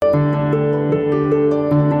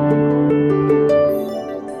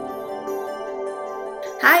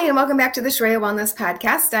and welcome back to the Shreya Wellness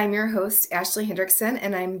Podcast. I'm your host, Ashley Hendrickson,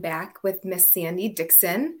 and I'm back with Miss Sandy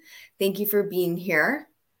Dixon. Thank you for being here.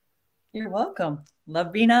 You're welcome.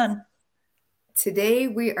 Love being on. Today,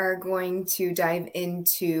 we are going to dive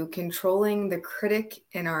into controlling the critic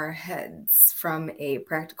in our heads from a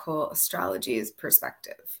practical astrology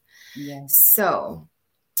perspective. Yes. So,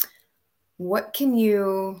 what can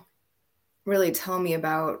you really tell me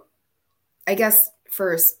about, I guess,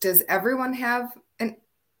 first, does everyone have an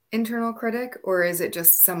internal critic, or is it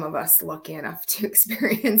just some of us lucky enough to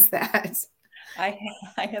experience that? I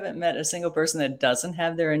haven't met a single person that doesn't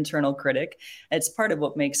have their internal critic. It's part of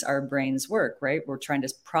what makes our brains work, right? We're trying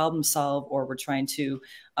to problem solve, or we're trying to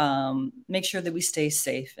make sure that we stay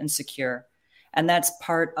safe and secure. And that's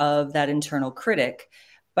part of that internal critic.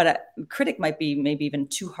 But a critic might be maybe even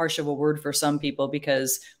too harsh of a word for some people,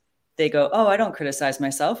 because they go, oh, I don't criticize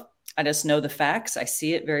myself. I just know the facts. I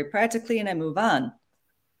see it very practically and I move on.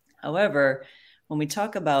 However, when we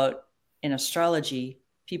talk about in astrology,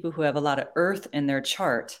 people who have a lot of earth in their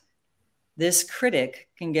chart, this critic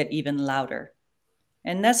can get even louder.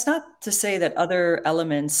 And that's not to say that other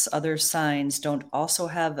elements, other signs don't also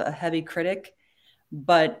have a heavy critic.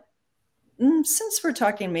 But since we're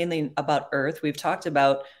talking mainly about earth, we've talked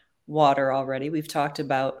about water already, we've talked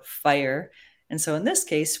about fire. And so in this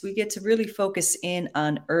case, we get to really focus in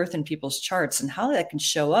on earth in people's charts and how that can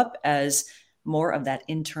show up as more of that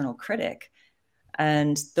internal critic.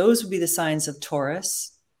 And those would be the signs of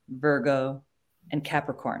Taurus, Virgo, and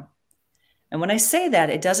Capricorn. And when I say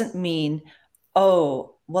that, it doesn't mean,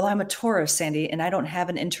 oh, well, I'm a Taurus, Sandy, and I don't have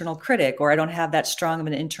an internal critic, or I don't have that strong of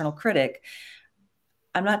an internal critic.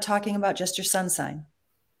 I'm not talking about just your sun sign.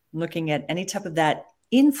 I'm looking at any type of that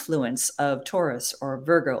influence of Taurus or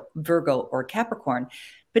Virgo or Capricorn,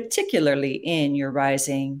 particularly in your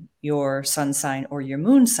rising, your sun sign, or your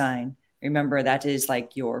moon sign. Remember, that is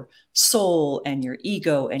like your soul and your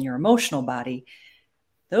ego and your emotional body.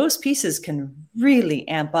 Those pieces can really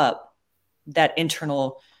amp up that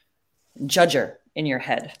internal judger in your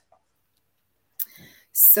head.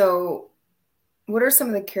 So, what are some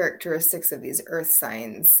of the characteristics of these earth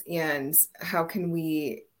signs, and how can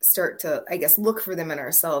we start to, I guess, look for them in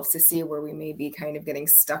ourselves to see where we may be kind of getting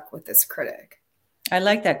stuck with this critic? I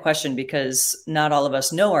like that question, because not all of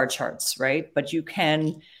us know our charts, right? But you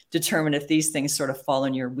can determine if these things sort of fall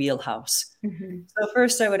in your wheelhouse. Mm-hmm. So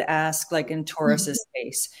first I would ask, like in Taurus's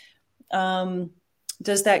case,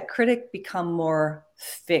 does that critic become more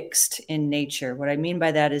fixed in nature? What I mean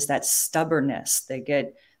by that is that stubbornness.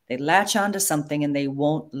 They latch onto something and they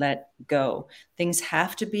won't let go. Things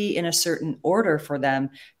have to be in a certain order for them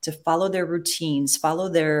to follow their routines, follow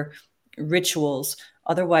their rituals.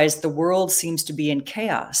 Otherwise, the world seems to be in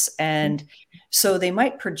chaos. And so they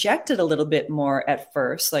might project it a little bit more at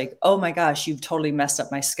first, like, oh my gosh, you've totally messed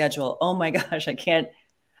up my schedule. Oh my gosh, I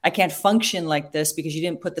can't function like this because you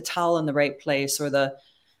didn't put the towel in the right place, or the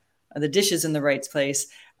dishes in the right place.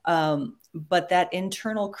 But that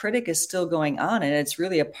internal critic is still going on, and it's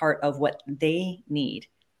really a part of what they need.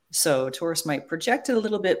 So Taurus might project it a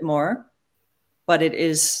little bit more, but it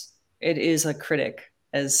is a critic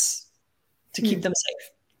as to keep them safe.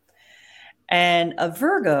 And a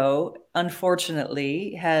Virgo,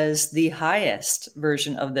 unfortunately, has the highest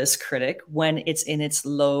version of this critic when it's in its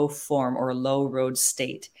low form or low road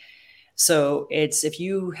state. So it's if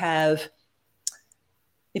you've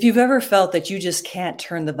ever felt that you just can't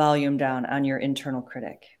turn the volume down on your internal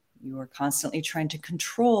critic, you are constantly trying to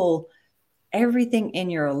control everything in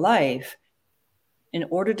your life in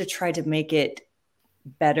order to try to make it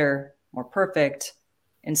better, more perfect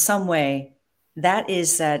in some way, that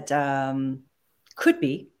is that could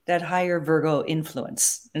be that higher Virgo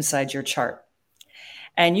influence inside your chart.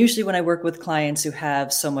 And usually when I work with clients who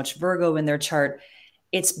have so much Virgo in their chart,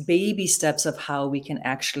 it's baby steps of how we can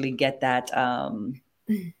actually get that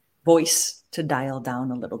voice to dial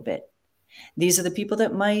down a little bit. These are the people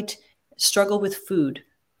that might struggle with food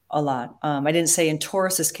a lot. I didn't say in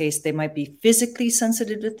Taurus's case, they might be physically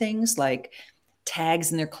sensitive to things like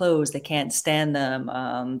tags in their clothes. They can't stand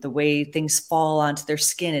them. The way things fall onto their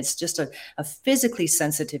skin. It's just a physically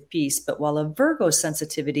sensitive piece. But while a Virgo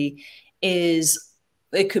sensitivity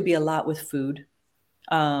it could be a lot with food.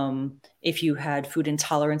 If you had food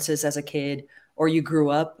intolerances as a kid, or you grew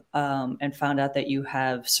up and found out that you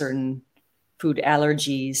have certain food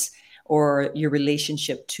allergies, or your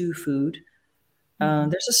relationship to food,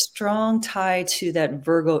 there's a strong tie to that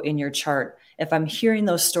Virgo in your chart. If I'm hearing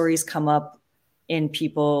those stories come up in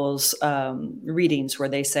people's readings where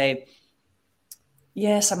they say,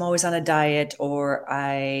 yes, I'm always on a diet, or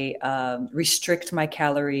I restrict my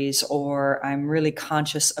calories, or I'm really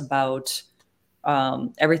conscious about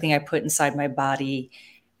everything I put inside my body,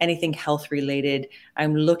 anything health related,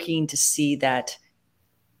 I'm looking to see that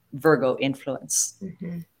Virgo influence.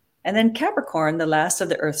 Mhm. And then Capricorn, the last of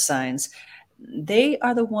the earth signs, they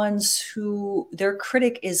are the ones who their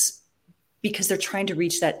critic is because they're trying to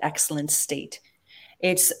reach that excellent state.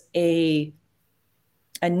 It's a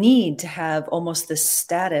need to have almost the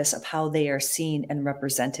status of how they are seen and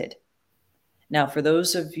represented. Now, for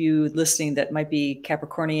those of you listening that might be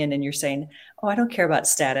Capricornian and you're saying, oh, I don't care about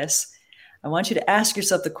status, I want you to ask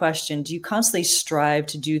yourself the question, do you constantly strive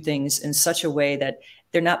to do things in such a way that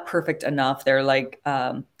they're not perfect enough? They're like,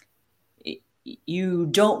 you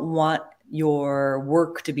don't want your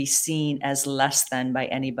work to be seen as less than by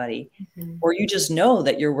anybody, Mhm. or you just know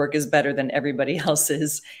that your work is better than everybody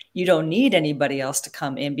else's. You don't need anybody else to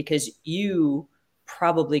come in because you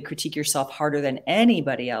probably critique yourself harder than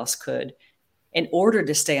anybody else could in order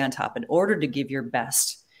to stay on top, in order to give your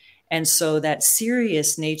best. And so that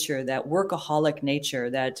serious nature, that workaholic nature,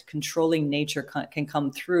 that controlling nature can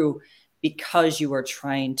come through because you are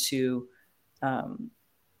trying to um,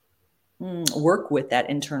 work with that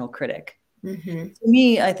internal critic. Mhm. To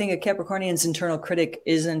me, I think a Capricornian's internal critic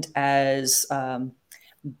isn't as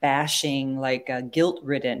bashing, like guilt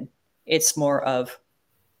ridden. It's more of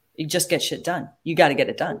you just get shit done. You got to get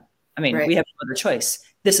it done. I mean, Right. we have no other choice.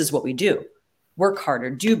 This is what we do. Work harder,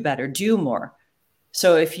 do better, do more.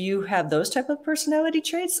 So if you have those type of personality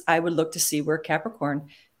traits, I would look to see where Capricorn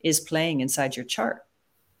is playing inside your chart.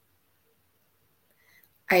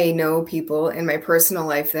 I know people in my personal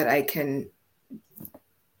life that I can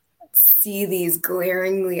see these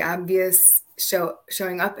glaringly obvious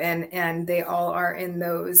showing up in, and they all are in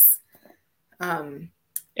those um,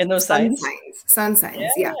 In those signs? sun signs.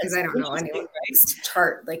 Yeah, because Yes. I don't know Interesting, right? anyone's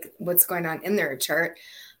chart, like what's going on in their chart.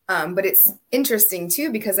 But it's interesting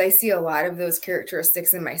too because I see a lot of those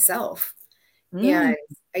characteristics in myself, Mm. and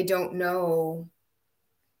I don't know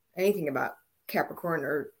anything about Capricorn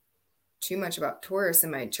or too much about Taurus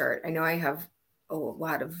in my chart. I know I have a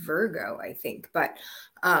lot of Virgo, I think, but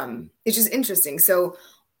it's just interesting. So,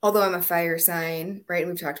 although I'm a fire sign, right?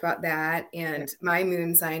 We've talked about that, Yeah. and my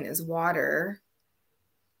moon sign is water.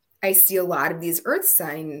 I see a lot of these earth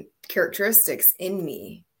sign characteristics in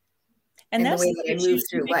me And and the that's way the that I thing, move you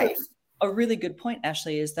through make life. a really good point,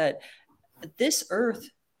 Ashley, is that this earth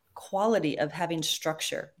quality of having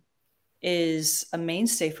structure is a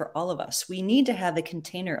mainstay for all of us. We need to have a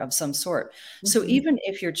container of some sort. So Mhm. even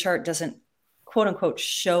if your chart doesn't quote unquote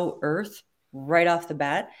show earth right off the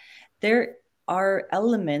bat, there are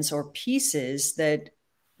elements or pieces that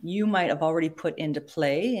you might have already put into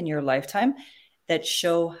play in your lifetime that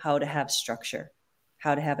show how to have structure,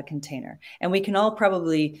 how to have a container. And we can all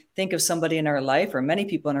probably think of somebody in our life or many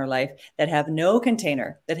people in our life that have no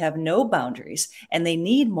container, that have no boundaries, and they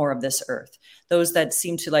need more of this earth. Those that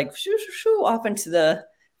seem to like shoo, shoo, shoo, off into the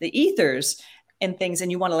ethers and things, and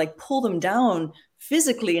you want to like pull them down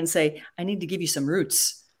physically and say, I need to give you some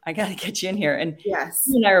roots. I got to get you in here. And you Yes.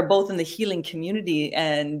 and I are both in the healing community,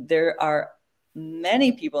 and there are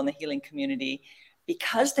many people in the healing community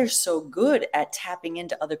because they're so good at tapping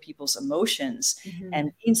into other people's emotions and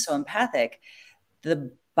Mhm. being so empathic,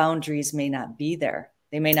 the boundaries may not be there.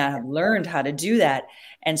 They may not have learned how to do that.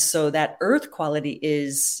 And so that earth quality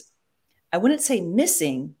is, I wouldn't say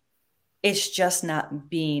missing, it's just not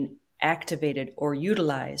being activated or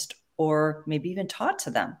utilized or maybe even taught to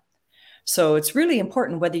them. So it's really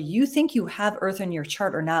important whether you think you have earth in your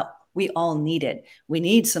chart or not, we all need it. We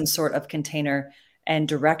need some sort of container and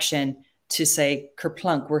direction to say,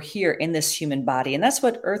 kerplunk, we're here in this human body. And that's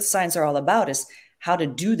what earth signs are all about, is how to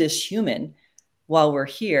do this human while we're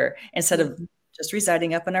here instead of Mhm. just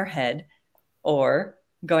residing up in our head or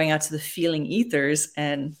going out to the feeling ethers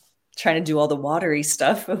and trying to do all the watery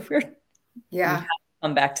stuff. We have Yeah. to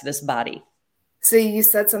come back to this body. So you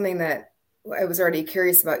said something that I was already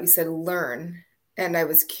curious about. You said learn. And I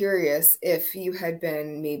was curious if you had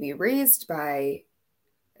been maybe raised by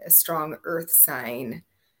a strong earth sign.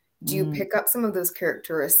 Do you Mm, pick up some of those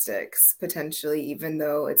characteristics potentially, even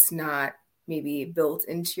though it's not maybe built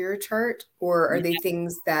into your chart? Or are they yeah,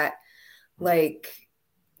 things that, like,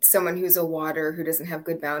 someone who's a water who doesn't have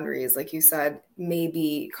good boundaries, like you said,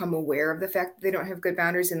 maybe become aware of the fact that they don't have good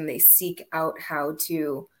boundaries and they seek out how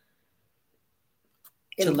to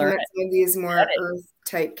to learn implement it, some of these get more it, earth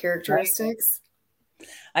type right? characteristics?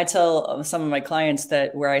 I tell some of my clients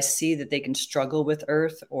that where I see that they can struggle with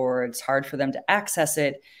earth or it's hard for them to access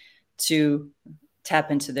it, to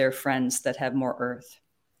tap into their friends that have more earth.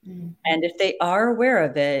 Mhm. And if they are aware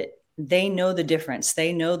of it, they know the difference.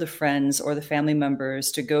 They know the friends or the family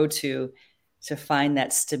members to go to find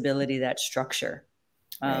that stability, that structure.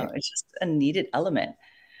 Right. It's just a needed element.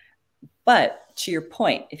 But to your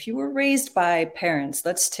point, if you were raised by parents,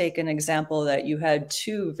 let's take an example that you had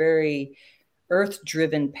two very earth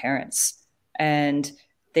driven parents and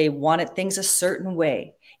they wanted things a certain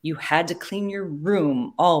way. You had to clean your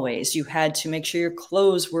room always. You had to make sure your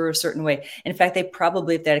clothes were a certain way. In fact, they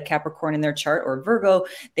probably, if they had a Capricorn in their chart or Virgo,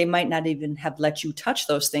 they might not even have let you touch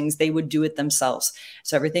those things. They would do it themselves.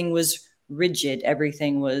 So everything was rigid,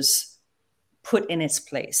 everything was put in its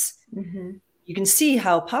place. Mm-hmm. You can see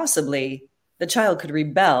how possibly the child could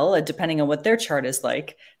rebel, depending on what their chart is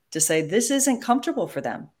like, to say this isn't comfortable for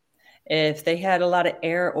them. If they had a lot of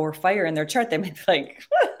air or fire in their chart, they might be like,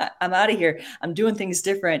 I'm out of here. I'm doing things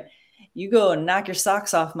different. You go and knock your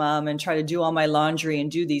socks off, mom, and try to do all my laundry and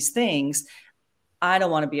do these things. I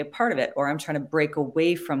don't want to be a part of it, or I'm trying to break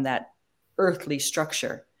away from that earthly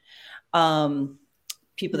structure. Um,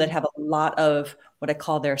 People that have a lot of what I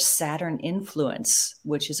call their Saturn influence,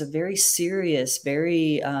 which is a very serious,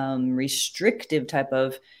 very restrictive type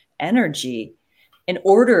of energy in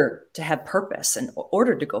order to have purpose, in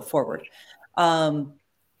order to go forward.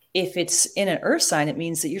 If it's in an earth sign, it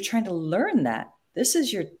means that you're trying to learn that. This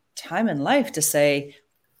is your time in life to say,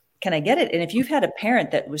 can I get it? And if you've had a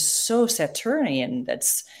parent that was so Saturnian,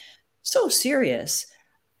 that's so serious,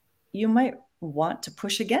 you might want to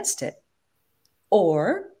push against it.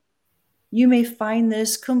 Or you may find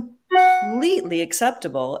this completely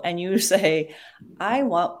acceptable and you say, I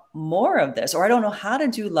want more of this, or I don't know how to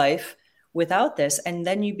do life without this. And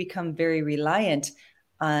then you become very reliant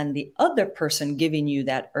on the other person giving you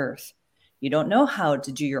that earth. You don't know how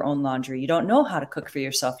to do your own laundry. You don't know how to cook for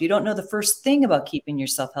yourself. You don't know the first thing about keeping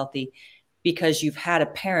yourself healthy because you've had a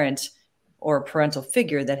parent or a parental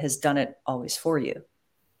figure that has done it always for you.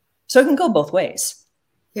 So it can go both ways.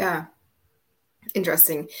 Yeah.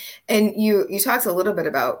 Interesting. And you talked a little bit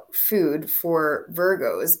about food for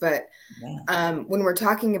Virgos, but when we're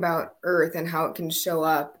talking about Earth and how it can show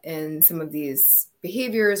up in some of these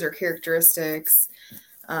behaviors or characteristics,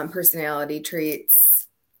 personality traits,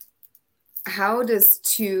 how does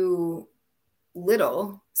too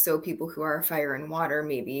little, so people who are fire and water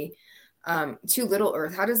maybe, too little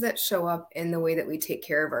Earth, how does that show up in the way that we take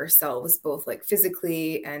care of ourselves, both like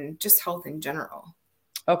physically and just health in general?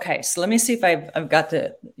 Okay, so let me see if I've got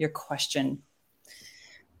your question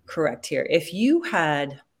correct here. If you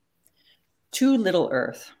had too little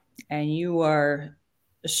earth and you are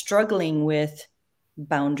struggling with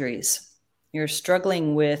boundaries, you're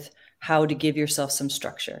struggling with how to give yourself some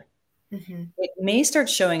structure. Mm-hmm. It may start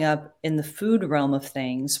showing up in the food realm of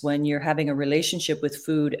things when you're having a relationship with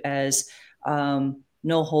food as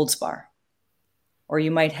no holds bar, or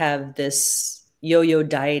you might have this yo-yo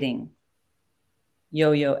dieting,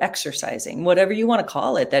 yo-yo exercising, whatever you want to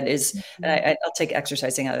call it. That is, Mm-hmm. I'll take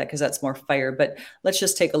exercising out of that because that's more fire. But let's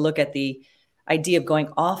just take a look at the idea of going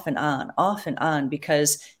off and on,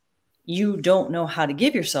 because you don't know how to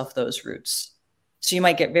give yourself those roots. So you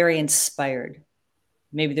might get very inspired.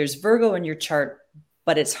 Maybe there's Virgo in your chart,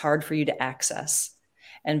 but it's hard for you to access.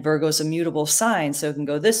 And Virgo's a mutable sign, so it can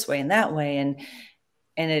go this way and that way. And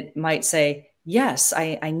it might say, yes,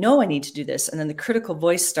 I know I need to do this. And then the critical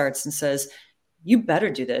voice starts and says, you better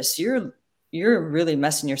do this. You're really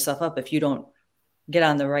messing yourself up if you don't get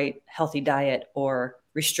on the right healthy diet or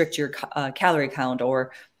restrict your calorie count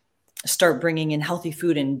or start bringing in healthy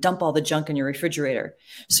food and dump all the junk in your refrigerator.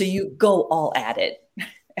 So you go all at it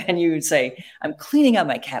and you would say, I'm cleaning out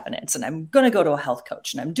my cabinets and I'm going to go to a health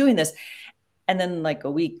coach and I'm doing this. And then like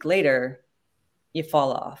a week later, you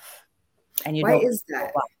fall off and you Why don't is know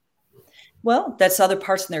that? why. Well, that's other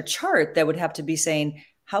parts in their chart that would have to be saying,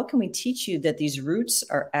 how can we teach you that these roots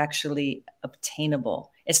are actually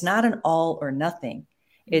obtainable? It's not an all or nothing.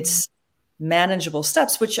 It's manageable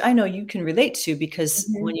steps, which I know you can relate to because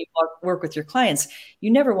Mm-hmm. when you work with your clients,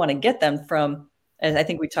 you never want to get them from, as I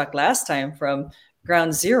think we talked last time, from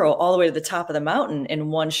ground zero all the way to the top of the mountain in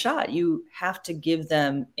one shot. You have to give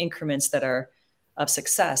them increments that are of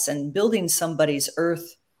success, and building somebody's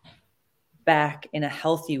earth back in a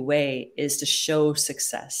healthy way is to show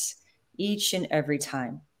success each and every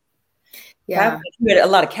time. Yeah. If you had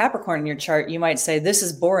a lot of Capricorn in your chart, you might say, this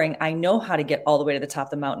is boring. I know how to get all the way to the top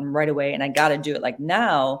of the mountain right away, and I got to do it like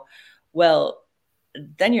now. Well,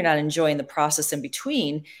 then you're not enjoying the process in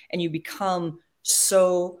between, and you become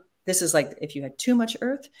so, this is like if you had too much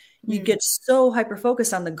earth, you get so hyper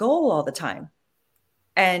focused on the goal all the time.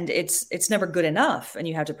 And it's never good enough, and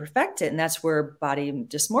you have to perfect it. And that's where body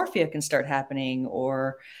dysmorphia can start happening,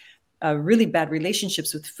 or really bad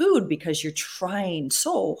relationships with food because you're trying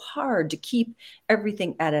so hard to keep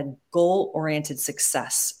everything at a goal-oriented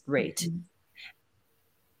success rate.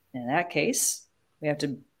 Mm-hmm. In that case, We have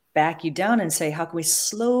to back you down and say, how can we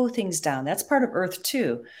slow things down? That's part of Earth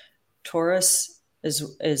too. Taurus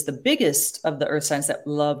is the biggest of the earth signs that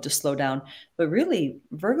love to slow down. But really,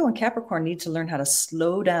 Virgo and Capricorn need to learn how to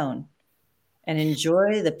slow down and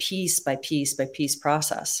enjoy the piece by piece by piece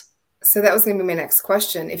process. So that was going to be my next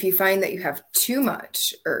question. If you find that you have too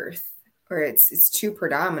much earth or it's too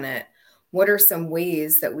predominant, what are some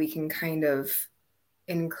ways that we can kind of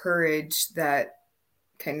encourage that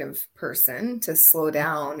kind of person to slow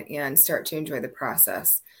down and start to enjoy the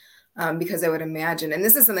process? Because I would imagine, and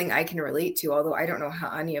this is something I can relate to, although I don't know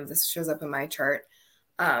how any of this shows up in my chart.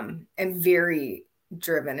 I'm very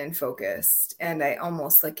driven and focused, and I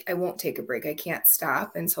almost like I won't take a break. I can't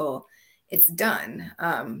stop until it's done.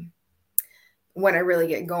 When I really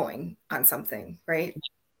get going on something, right?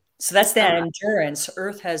 So that's that endurance.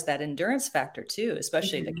 Earth has that endurance factor too,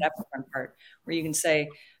 especially the Mhm. Capricorn part, where you can say,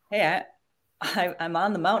 hey, I'm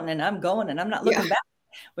on the mountain and I'm going and I'm not Yeah, looking back.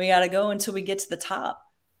 We got to go until we get to the top.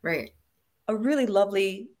 right. A really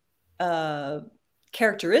lovely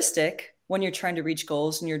characteristic when you're trying to reach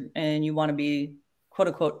goals and you want to be quote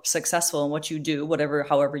unquote successful in what you do,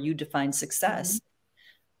 however you define success. Mhm.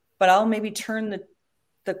 But I'll maybe turn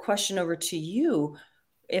the question over to you.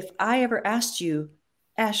 If I ever asked you,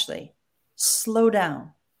 Ashley, slow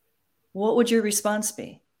down, what would your response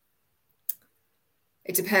be?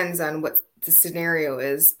 It depends on what the scenario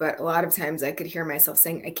is, but a lot of times I could hear myself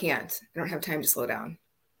saying, I can't. I don't have time to slow down.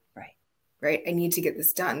 Right. Right. I need to get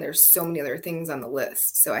this done. There's so many other things on the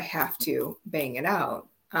list. So I have to bang it out.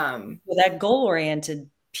 Well, that goal oriented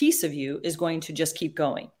piece of you is going to just keep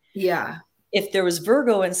going. Yeah. If there was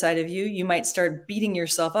Virgo inside of you, you might start beating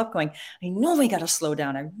yourself up, going, I know I got to slow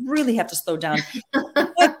down. I really have to slow down. Why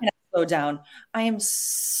can't I slow down? I am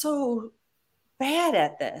so bad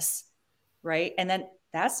at this. Right. And then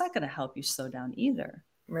that's not going to help you slow down either.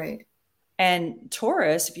 Right. And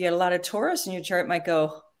Taurus, if you had a lot of Taurus in your chart, might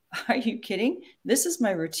go, are you kidding? This is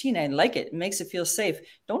my routine. I like it. It makes it feel safe.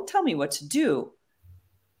 Don't tell me what to do.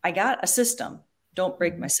 I got a system. Don't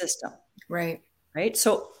break my system. Right. Right.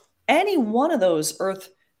 So any one of those earth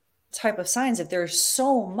type of signs, if there's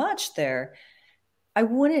so much there, I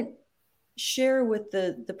wouldn't share with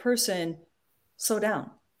the person, slow down.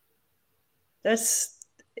 It's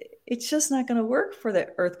just not going to work for the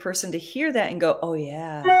earth person to hear that and go, oh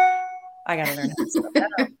yeah, I got to learn how to slow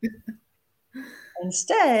down.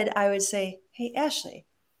 Instead, I would say, hey, Ashley,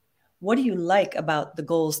 what do you like about the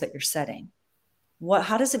goals that you're setting?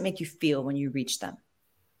 How does it make you feel when you reach them?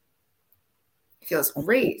 Feels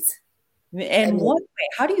great. I And mean, what way?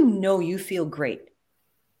 How do you know you feel great?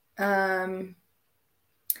 um,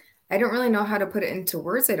 I don't really know how to put it into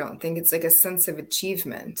words. I don't think it's like a sense of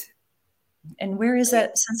achievement. And where is Right?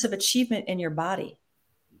 that sense of achievement in your body?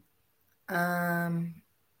 Um,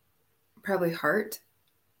 Probably heart.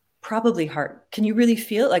 Probably heart. Can you really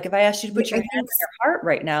feel it? Like if I asked you to Yeah, put your I hand think. on your heart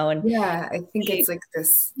right now and Yeah, I think it's see, like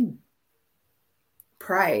this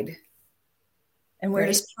pride, and where right?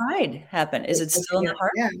 does pride happen? Is it I still in the feel,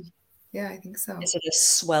 heart? yeah, yeah, I think so. Is it a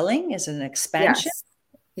swelling? Is it an expansion? Yes.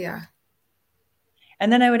 Yeah.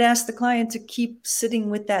 And then I would ask the client to keep sitting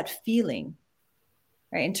with that feeling,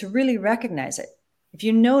 right? And to really recognize it. If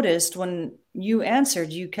you noticed when you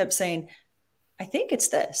answered, you kept saying, I think it's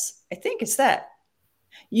this. I think it's that.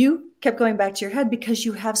 You kept going back to your head because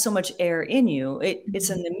you have so much air in you. It's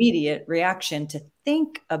Mhm. an immediate reaction to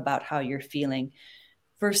think about how you're feeling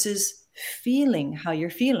versus feeling how you're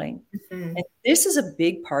feeling. Mhm. And this is a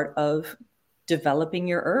big part of developing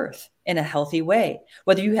your earth in a healthy way.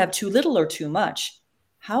 Whether you have too little or too much,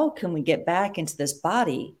 how can we get back into this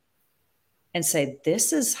body and say,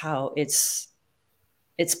 this is how it's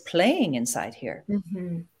playing inside here?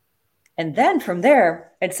 Mhm. And then from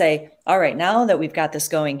there, I'd say, all right, now that we've got this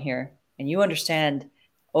going here and you understand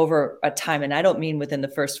over a time, and I don't mean within the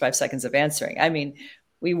first 5 seconds of answering, I mean,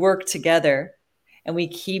 we work together and we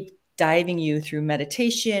keep diving you through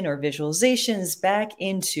meditation or visualizations back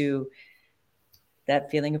into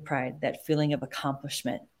that feeling of pride, that feeling of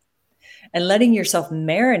accomplishment, and letting yourself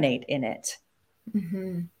marinate in it.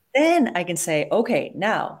 Mhm. Then I can say, okay,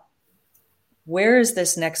 now where is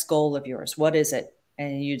this next goal of yours? What is it?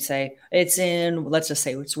 And you'd say, it's in, let's just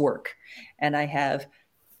say it's work. And I have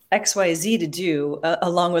XYZ to do,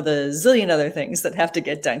 along with a zillion other things that have to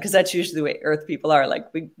get done. Because that's usually the way Earth people are. Like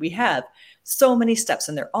we have so many steps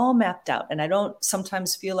and they're all mapped out. And I don't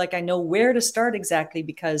sometimes feel like I know where to start exactly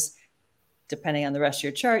because depending on the rest of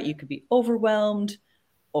your chart, you could be overwhelmed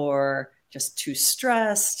or just too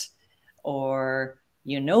stressed, or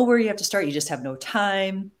you know where you have to start, you just have no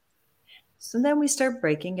time. So then we start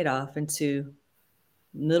breaking it off into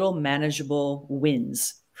little manageable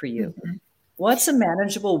wins for you. Mhm. What's a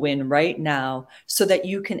manageable win right now so that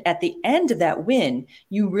you can, at the end of that win,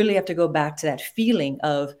 you really have to go back to that feeling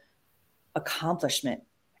of accomplishment.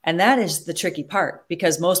 And that is the tricky part,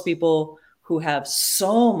 because most people who have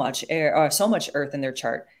so much air or so much earth in their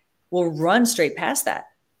chart will run straight past that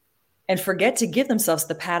and forget to give themselves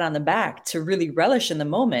the pat on the back to really relish in the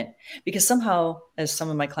moment, because somehow, as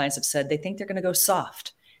some of my clients have said, they think they're going to go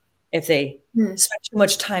soft if they Hmm. spend too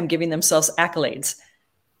much time giving themselves accolades.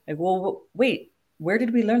 Like, well, wait, where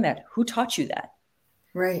did we learn that? Who taught you that?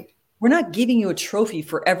 Right. We're not giving you a trophy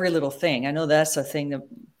for every little thing. I know that's a thing that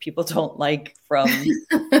people don't like from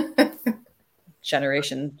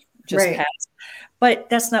generation just Right. past, but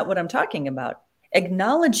that's not what I'm talking about.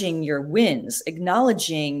 Acknowledging your wins,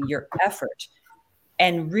 acknowledging your effort,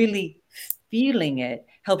 and really feeling it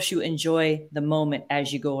helps you enjoy the moment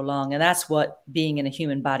as you go along. And that's what being in a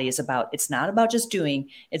human body is about. It's not about just doing,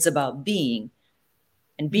 it's about being.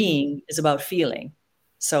 And being is about feeling.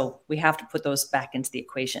 So we have to put those back into the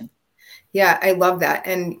equation. Yeah, I love that.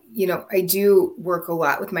 And, I do work a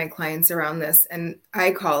lot with my clients around this. And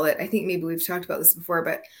I call it, I think maybe we've talked about this before,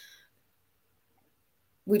 but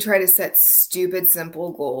we try to set stupid,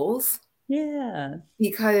 simple goals Yeah.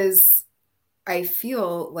 because I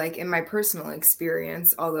feel like in my personal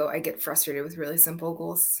experience, although I get frustrated with really simple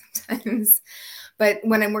goals sometimes, but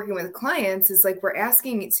when I'm working with clients, it's like we're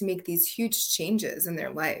asking it to make these huge changes in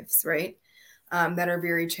their lives, right? That are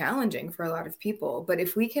very challenging for a lot of people. But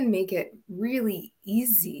if we can make it really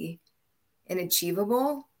easy and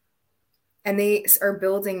achievable, and they are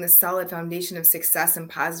building the solid foundation of success and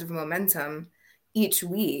positive momentum each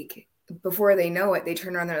week, before they know it, they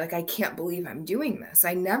turn around, they're like, I can't believe I'm doing this.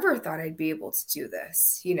 I never thought I'd be able to do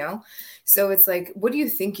this. So it's like, what do you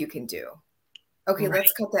think you can do? Okay, let's Right.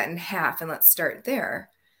 cut that in half and let's start there,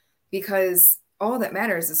 because all that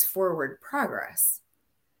matters is forward progress,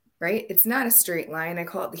 right? It's not a straight line. I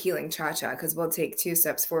call it the healing cha-cha, because we'll take 2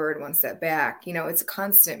 steps forward, 1 step back. It's a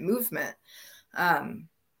constant movement.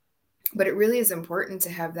 But it really is important to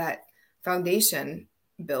have that foundation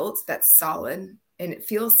built that's solid and it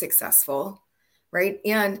feels successful, right?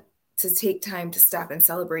 And to take time to stop and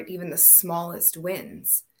celebrate even the smallest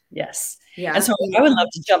wins. Yes. And Yeah. so I would love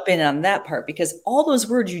to jump in on that part, because all those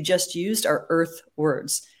words you just used are earth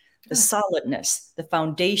words. The Oh. solidness, the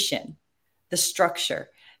foundation, the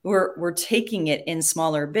structure. We're taking it in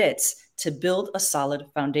smaller bits to build a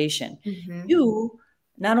solid foundation. Mm-hmm. You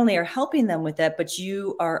not only are helping them with that, but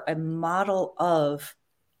you are a model of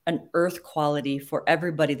an earth quality for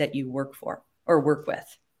everybody that you work for or work with.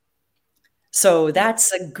 So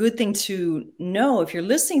that's a good thing to know if you're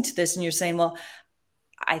listening to this and you're saying, well,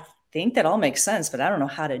 I think that all makes sense, but I don't know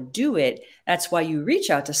how to do it. That's why you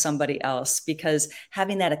reach out to somebody else, because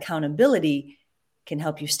having that accountability can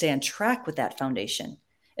help you stay on track with that foundation,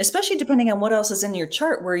 especially depending on what else is in your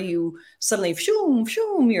chart, where you suddenly, shoom,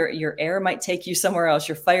 shoom, your air might take you somewhere else.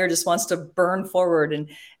 Your fire just wants to burn forward. And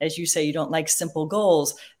as you say, you don't like simple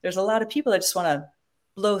goals. There's a lot of people that just want to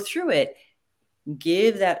blow through it.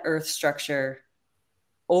 Give that earth structure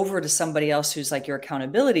over to somebody else who's like your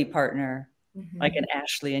accountability partner, like Mm-hmm. an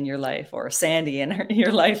Ashley in your life or a Sandy in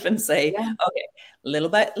your life, and say, Yeah. okay, little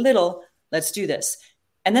by little, let's do this.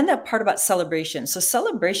 And then that part about celebration. So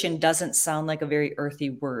celebration doesn't sound like a very earthy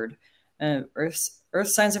word. Earth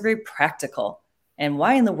signs are very practical. And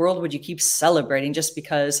why in the world would you keep celebrating just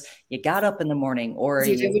because you got up in the morning or Because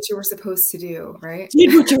you did you what you were supposed to do, right?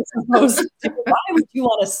 did what you're supposed to do? Why would you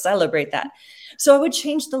want to celebrate that? So I would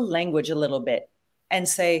change the language a little bit and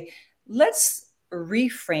say, let's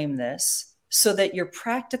reframe this so that your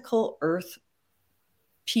practical earth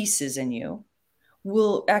pieces in you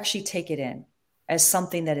will actually take it in as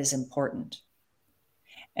something that is important.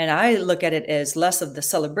 And I look at it as less of the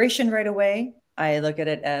celebration right away. I look at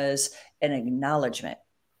it as an acknowledgement.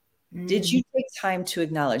 Did Mm. you take time to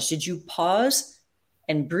acknowledge? Did you pause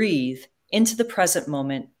and breathe into the present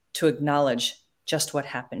moment to acknowledge just what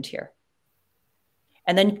happened here?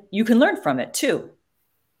 And then you can learn from it too.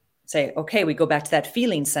 Say, okay, we go back to that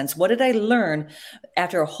feeling sense. What did I learn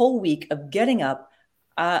after a whole week of getting up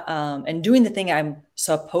and doing the thing I'm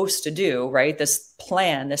supposed to do, right? This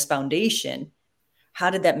plan, this foundation. How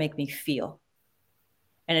did that make me feel?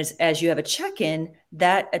 And as you have a check in,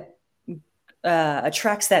 that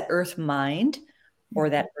attracts that earth mind or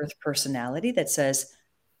that earth personality that says,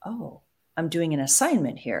 oh, I'm doing an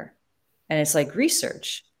assignment here. And it's like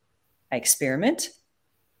research. I experiment,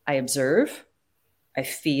 I observe, I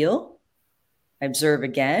feel, I observe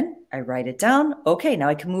again, I write it down. Okay, now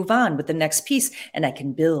I can move on with the next piece and I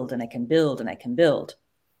can build and I can build and I can build.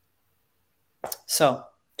 So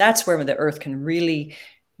that's where the earth can really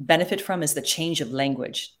benefit from, is the change of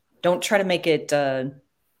language. Don't try to make it too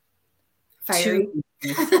Fiery.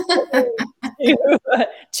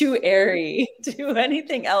 too airy, to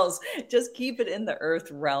anything else. Just keep it in the earth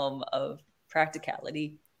realm of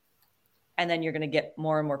practicality. And then you're going to get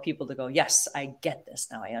more and more people to go, yes, I get this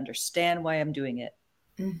now. I understand why I'm doing it.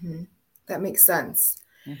 Mm-hmm. That makes sense.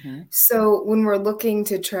 Mm-hmm. So, when we're looking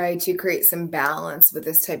to try to create some balance with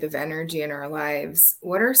this type of energy in our lives,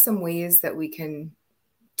 what are some ways that we can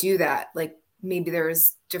do that? Like maybe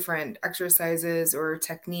there's different exercises or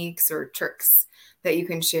techniques or tricks that you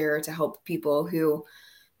can share to help people who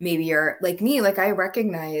maybe are like me. Like I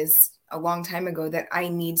recognized a long time ago that I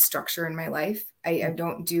need structure in my life. I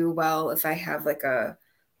don't do well if I have oh,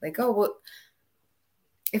 well,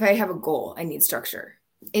 if I have a goal, I need structure.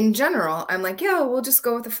 In general, I'm like, yeah, we'll just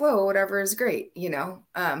go with the flow, whatever is great, you know.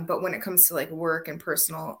 But when it comes to like work and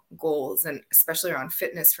personal goals, and especially around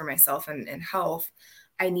fitness for myself and health,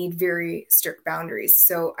 I need very strict boundaries.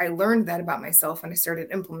 So I learned that about myself and I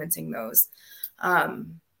started implementing those.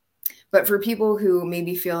 But for people who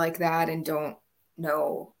maybe feel like that and don't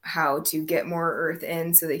know how to get more earth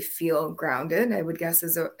in so they feel grounded, I would guess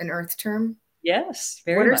is an earth term. Yes,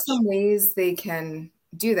 very What are much. some ways they can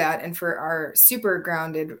do that? And for our super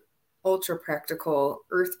grounded, ultra practical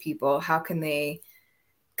earth people, how can they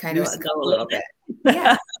kind of let Loosen go up a a little little bit? bit.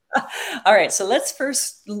 Yeah, All right, so let's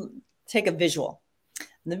first take a visual.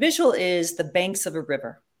 And the visual is the banks of a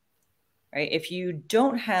river, right? If you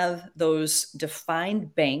don't have those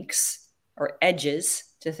defined banks or edges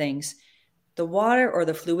to things, the water or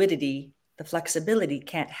the fluidity, the flexibility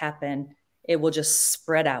can't happen. It will just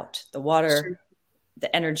spread out. The sure. water,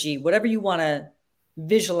 the energy, whatever you want to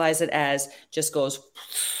visualize it as, just goes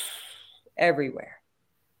everywhere.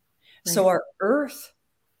 So Right. our earth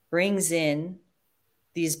brings in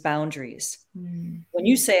these boundaries. Mm, When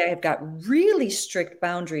you say I have got really strict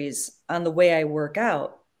boundaries on the way I work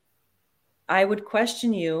out, I would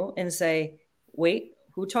question you and say, wait,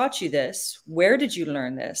 who taught you this? Where did you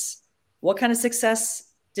learn this? What kind of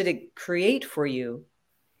success did it create for you?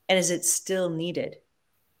 And is it still needed?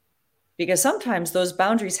 Because sometimes those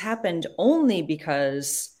boundaries happened only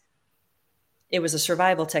because it was a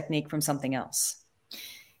survival technique from something else.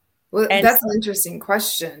 well, And that's an interesting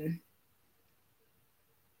question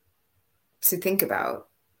to think about.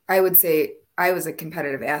 I would say I was a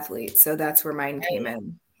competitive athlete, so that's where mine came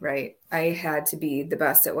in, right? I had to be the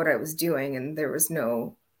best at what I was doing, and there was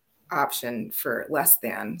no option for less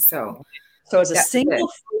than. So so as a that was it.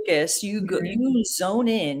 single focus, Mhm. you zone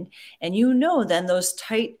in, and you know then those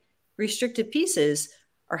tight restricted pieces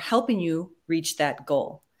are helping you reach that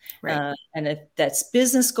goal. Right. And if that's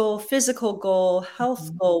business goal, physical goal, health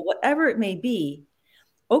Mhm. goal, whatever it may be,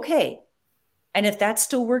 okay. And if that's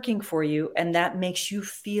still working for you and that makes you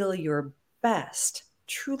feel your best,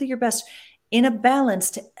 truly your best, in a balance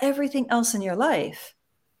to everything else in your life,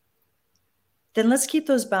 then let's keep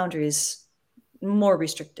those boundaries more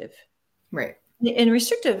restrictive. Right. And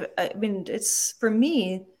restrictive, I mean, it's for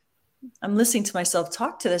me, I'm listening to myself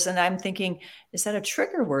talk to this and I'm thinking, is that a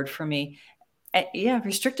trigger word for me? Yeah,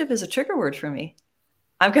 restrictive is a trigger word for me.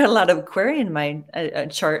 I've got a lot of Aquarian in my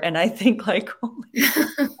chart, and I think like, holy,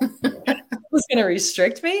 who's going to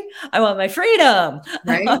restrict me? I want my freedom.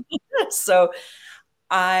 Right. So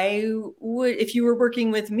I would, if you were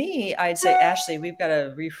working with me, I'd say, Ashley, we've got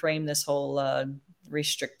to reframe this whole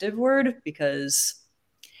restrictive word because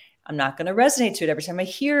I'm not going to resonate to it every time I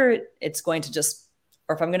hear it. It's going to just,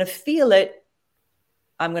 or if I'm going to feel it,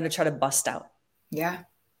 I'm going to try to bust out. Yeah.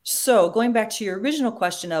 So going back to your original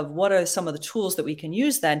question of what are some of the tools that we can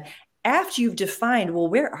use then, after you've defined, well,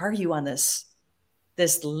 where are you on this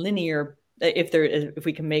linear, if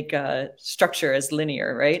we can make a structure as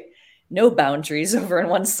linear, right? No boundaries over on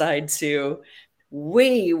one side to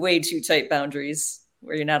way too tight boundaries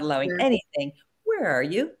where you're not allowing Sure. anything. Where are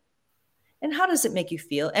you? And how does it make you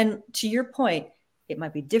feel? And to your point, it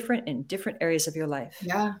might be different in different areas of your life.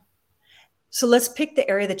 Yeah. So let's pick the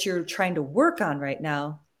area that you're trying to work on right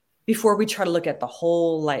now before we try to look at the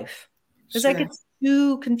whole life. Because that Sure. gets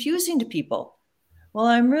too confusing to people. Well,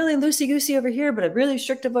 I'm really loosey goosey over here, but I'm really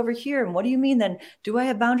restrictive over here. And what do you mean then? Do I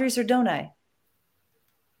have boundaries or don't I?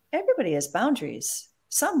 Everybody has boundaries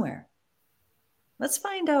somewhere. Let's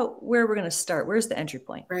find out where we're going to start. Where's the entry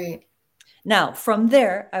point? Right. Now, from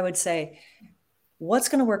there, I would say, what's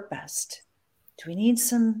going to work best? Do we need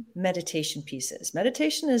some meditation pieces?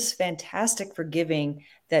 Meditation is fantastic for giving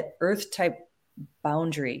that earth type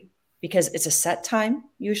boundary because it's a set time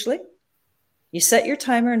usually. You set your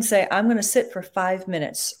timer and say, I'm going to sit for 5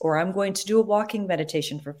 minutes, or I'm going to do a walking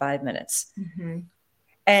meditation for 5 minutes. Hmm.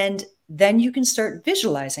 And then you can start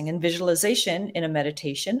visualizing. And visualization in a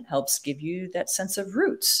meditation helps give you that sense of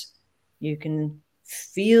roots. You can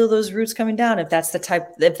feel those roots coming down if that's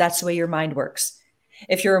the way your mind works.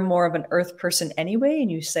 If you're more of an earth person anyway, and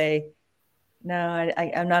you say, no,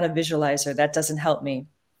 I'm not a visualizer, that doesn't help me,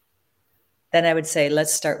 then I would say,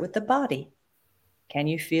 let's start with the body. Can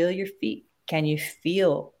you feel your feet? Can you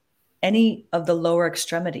feel any of the lower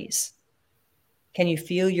extremities? Can you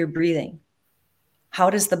feel your breathing? How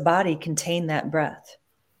does the body contain that breath?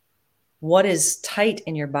 What is tight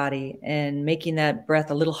in your body and making that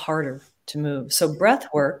breath a little harder to move? So breath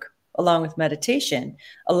work, along with meditation,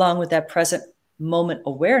 along with that present moment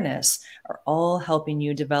awareness, are all helping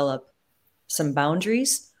you develop some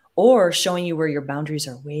boundaries or showing you where your boundaries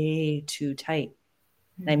are way too tight.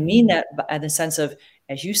 And I mean that in the sense of,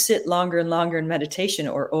 as you sit longer and longer in meditation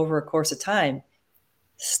or over a course of time,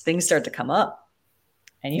 things start to come up.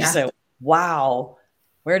 And you Yeah. say, wow,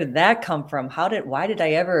 where did that come from? Why did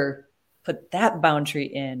I ever put that boundary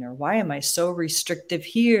in? Or why am I so restrictive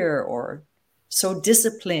here? Or so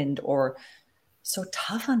disciplined or so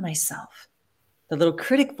tough on myself? The little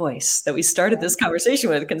critic voice that we started this conversation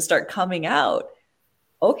with can start coming out.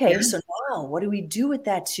 Okay, Yeah. so now what do we do with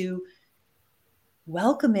that to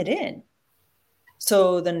welcome it in?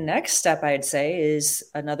 So the next step I'd say is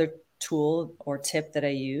another tool or tip that I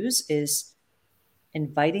use is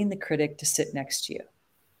inviting the critic to sit next to you.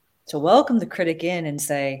 So welcome the critic in and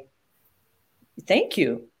say, thank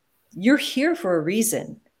you. You're here for a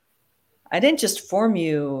reason. I didn't just form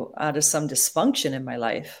you out of some dysfunction in my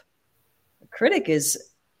life. The critic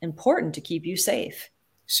is important to keep you safe,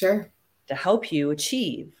 Sure. to help you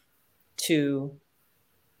achieve, to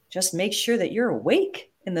just make sure that you're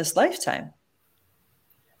awake in this lifetime.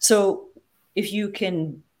 So if you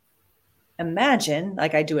can imagine,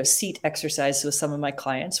 like I do a seat exercise with some of my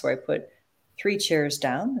clients where I put 3 chairs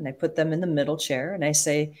down and I put them in the middle chair and I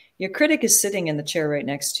say, your critic is sitting in the chair right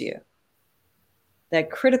next to you. That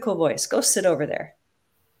critical voice, go sit over there.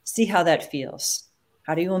 See how that feels.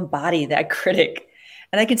 How do you embody that critic?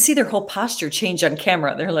 And I can see their whole posture change on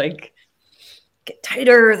camera. They're like, get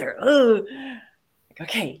tighter. They're, oh, like,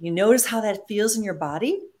 okay, you notice how that feels in your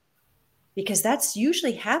body? Because that's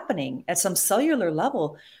usually happening at some cellular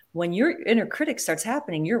level. When your inner critic starts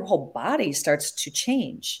happening, your whole body starts to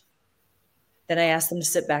change. Then I ask them to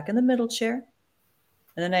sit back in the middle chair.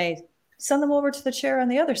 And then I send them over to the chair on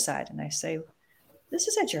the other side. And I say, this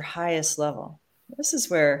is at your highest level. This is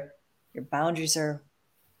where your boundaries are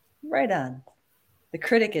right on. The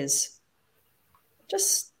critic is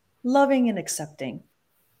just loving and accepting.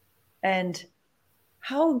 And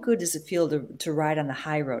how good does it feel to ride on the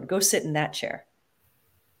high road? Go sit in that chair.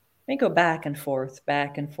 And go back and forth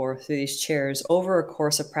through these chairs over a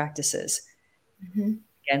course of practices. Mm-hmm.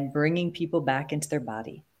 Again, bringing people back into their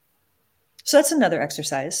body. So that's another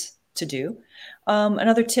exercise to do.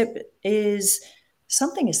 Another tip is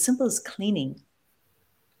something as simple as cleaning.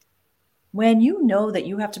 When you know that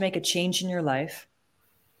you have to make a change in your life,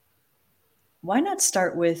 why not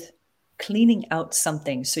start with cleaning out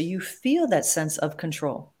something so you feel that sense of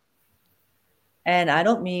control? And I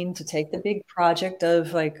don't mean to take the big project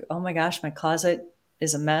of like, oh my gosh, my closet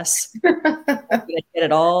is a mess. Get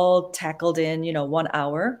it all tackled in, 1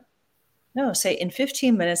 hour. No, say in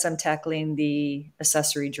 15 minutes, I'm tackling the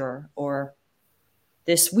accessory drawer, or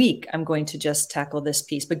this week, I'm going to just tackle this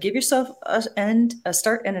piece. But give yourself a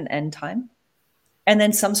start and an end time. And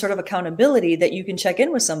then some sort of accountability that you can check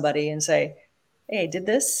in with somebody and say, hey, I did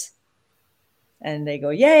this. And they go,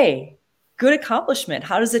 yay, good accomplishment.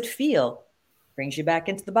 How does it feel? Brings you back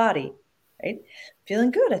into the body, right? Feeling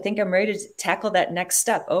good. I think I'm ready to tackle that next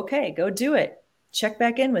step. Okay, go do it. Check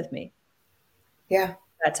back in with me. Yeah.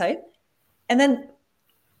 That type. And then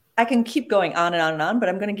I can keep going on and on and on, but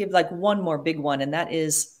I'm going to give like one more big one, and that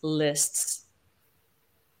is lists.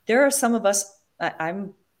 There are some of us,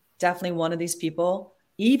 I'm definitely one of these people.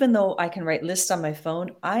 Even though I can write lists on my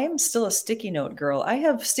phone, I am still a sticky note girl. I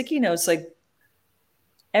have sticky notes like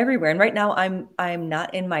everywhere. And right now I'm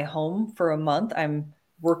not in my home for a month. I'm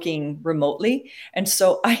working remotely. And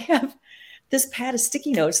so I have this pad of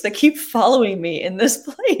sticky notes that keep following me in this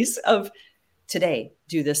place of today,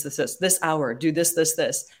 do this hour, do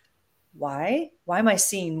this. Why? Why am I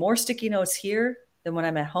seeing more sticky notes here than when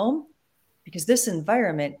I'm at home? Because this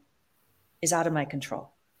environment is out of my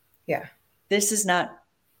control. Yeah. This is not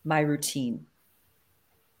my routine.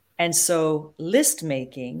 And so list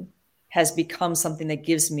making has become something that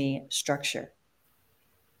gives me structure.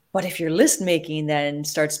 But if your list making then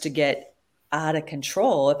starts to get out of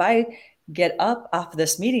control, if I get up off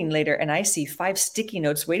this meeting later and I see 5 sticky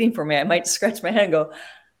notes waiting for me, I might scratch my head and go,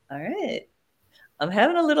 all right, I'm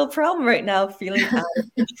having a little problem right now, feeling out of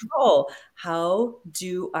control. How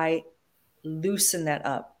do I loosen that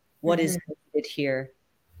up? What is Hmm. needed here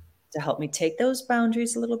to help me take those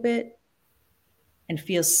boundaries a little bit and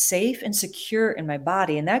feel safe and secure in my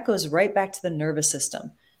body? And that goes right back to the nervous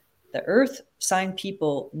system. The earth sign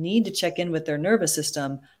people need to check in with their nervous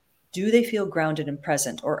system. Do they feel grounded and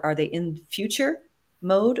present, or are they in future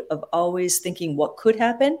mode of always thinking what could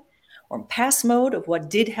happen, or past mode of what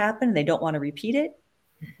did happen and they don't want to repeat it?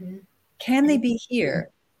 Hmm. Can they be here?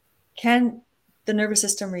 Can the nervous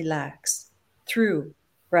system relax through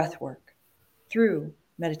breath work, through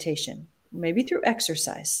meditation, maybe through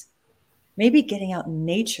exercise, maybe getting out in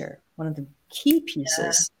nature, one of the key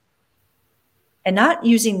pieces, and not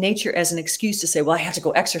using nature as an excuse to say, well, I have to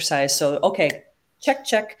go exercise. So, okay, check,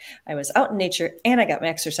 check. I was out in nature and I got my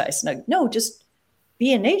exercise. No, just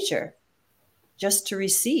be in nature just to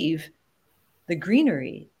receive the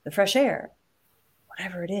greenery, the fresh air,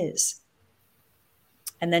 whatever it is.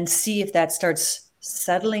 And then see if that starts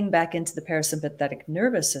settling back into the parasympathetic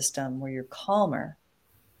nervous system where you're calmer.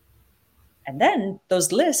 And then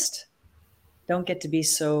those lists don't get to be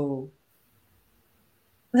so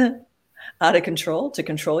out of control to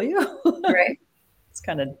control you. Right. It's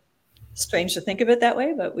kind of strange to think of it that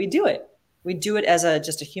way, but we do it. We do it as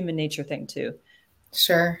just a human nature thing to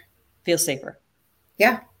Sure. feel safer.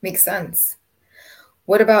 Yeah, makes sense.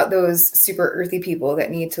 What about those super earthy people that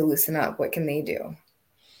need to loosen up? What can they do?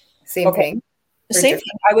 Same Okay. thing or Same different?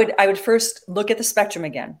 thing. I would first look at the spectrum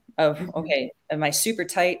again of, Hmm. okay, am I super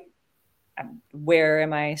tight? Where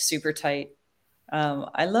am I super tight?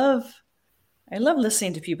 I love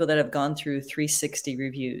listening to people that have gone through 360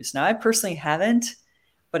 reviews. Now, I personally haven't,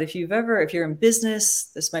 but if you're in business,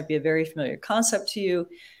 this might be a very familiar concept to you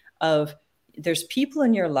of there's people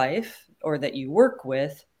in your life or that you work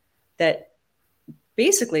with that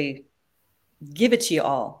basically give it to you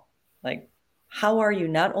all. Like, how are you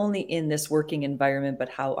not only in this working environment, but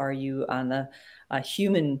how are you on the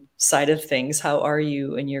human side of things? How are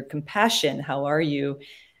you in your compassion? How are you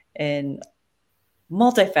in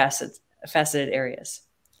multifaceted areas?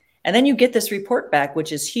 And then you get this report back,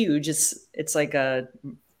 which is huge. It's like an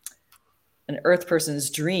earth person's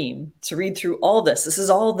dream to read through all this. This is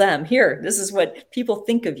all them. Here, this is what people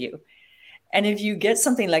think of you. And if you get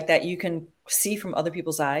something like that, you can see from other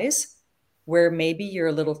people's eyes where maybe you're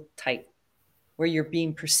a little tight, where you're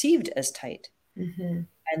being perceived as tight. Hmm.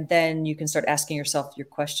 And then you can start asking yourself your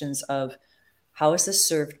questions of, how has this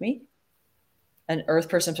served me? An earth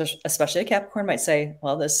person, especially a Capricorn, might say,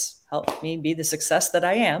 well, this helped me be the success that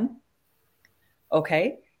I am.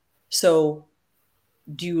 Okay. So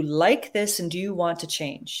do you like this and do you want to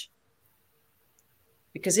change?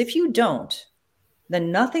 Because if you don't,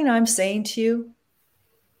 then nothing I'm saying to you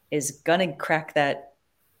is gonna crack that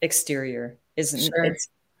exterior. Isn't Sure. it's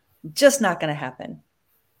just not gonna happen.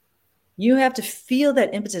 You have to feel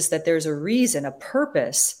that impetus that there's a reason, a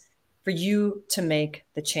purpose for you to make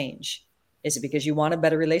the change. Is it because you want a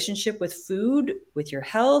better relationship with food, with your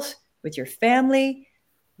health, with your family?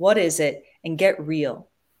 What is it? And get real.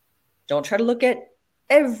 Don't try to look at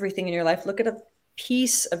everything in your life. Look at a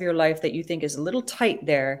piece of your life that you think is a little tight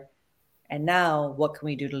there. And now, what can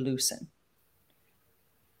we do to loosen?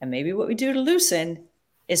 And maybe what we do to loosen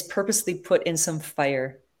is purposely put in some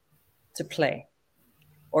fire to play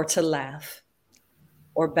or to laugh,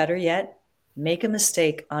 or better yet, make a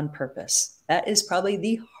mistake on purpose. That is probably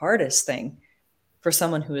the hardest thing for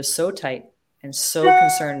someone who is so tight and so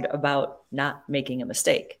concerned about not making a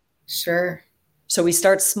mistake. Sure. So we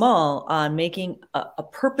start small on making a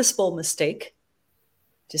purposeful mistake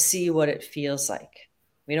to see what it feels like.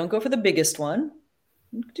 We don't go for the biggest one,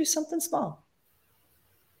 we do something small.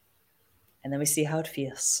 And then we see how it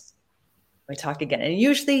feels. We talk again. And it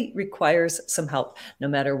usually requires some help. No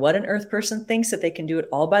matter what an earth person thinks that they can do it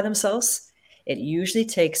all by themselves, it usually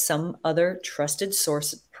takes some other trusted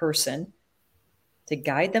source person to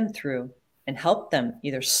guide them through and help them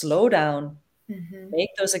either slow down, Hmm. make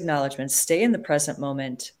those acknowledgments, stay in the present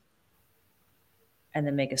moment, and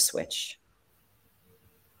then make a switch.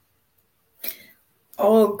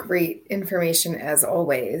 All great information as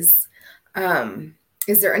always.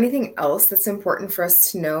 Is there anything else that's important for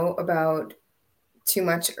us to know about too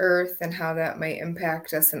much earth and how that might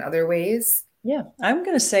impact us in other ways? Yeah, I'm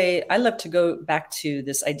going to say I love to go back to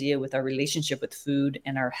this idea with our relationship with food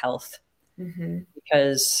and our health, Hmm.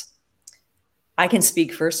 because I can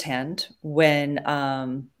speak firsthand. When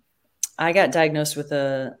I got diagnosed with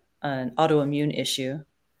an autoimmune issue,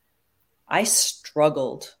 I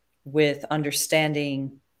struggled with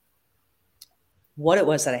understanding what it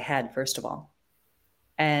was that I had, first of all.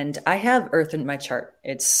 And I have earth in my chart.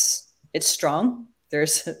 It's strong.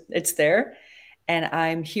 It's there. And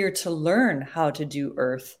I'm here to learn how to do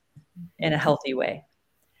earth in a healthy way.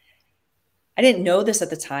 I didn't know this at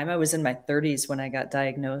the time. I was in my 30s when I got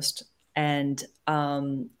diagnosed. And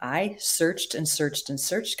I searched and searched and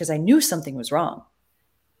searched because I knew something was wrong.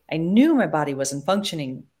 I knew my body wasn't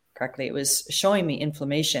functioning correctly. It was showing me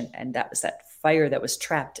inflammation, and that was that fire that was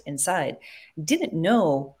trapped inside. Didn't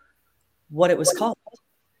know what it was called.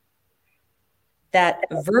 That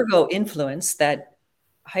Virgo influence, that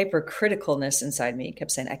hypercriticalness inside me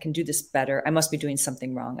kept saying, I can do this better. I must be doing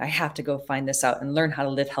something wrong. I have to go find this out and learn how to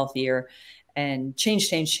live healthier and change,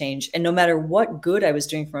 change, change. And no matter what good I was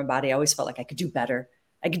doing for my body, I always felt like I could do better.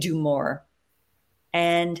 I could do more.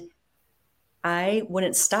 And I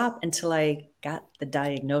wouldn't stop until I got the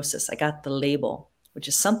diagnosis. I got the label, which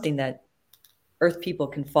is something that Earth people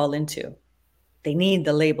can fall into. They need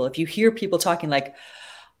the label. If you hear people talking like,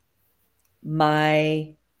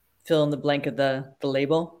 my fill in the blank of the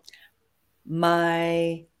label,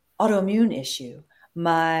 my autoimmune issue,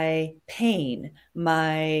 my pain,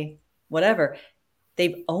 my whatever,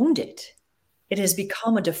 they've owned it. It has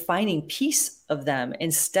become a defining piece of them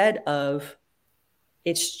instead of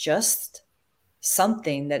it's just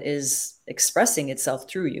something that is expressing itself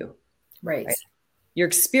through you. Right. You're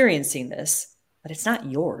experiencing this, but it's not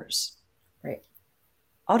yours. Right.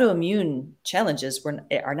 Autoimmune challenges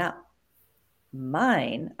are not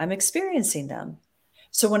mine. I'm experiencing them.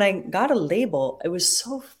 So when I got a label, it was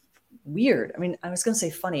so weird. I mean, I was going to say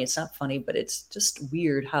funny. It's not funny, but it's just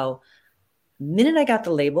weird how the minute I got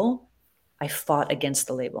the label, I fought against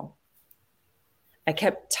the label. I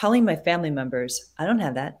kept telling my family members, I don't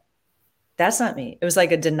have that. That's not me. It was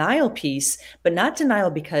like a denial piece, but not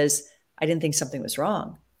denial because I didn't think something was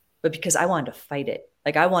wrong, but because I wanted to fight it.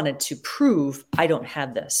 Like I wanted to prove I don't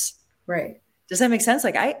have this. Right. Does that make sense?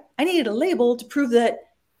 Like I needed a label to prove that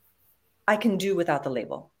I can do without the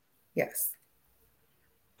label. Yes.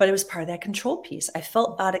 But it was part of that control piece. I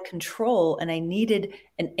felt out of control and I needed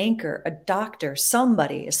an anchor, a doctor,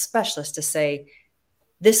 somebody, a specialist to say,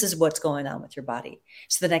 this is what's going on with your body.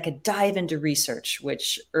 So that I could dive into research,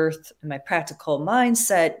 which Earth and my practical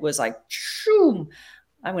mindset was like, shoom,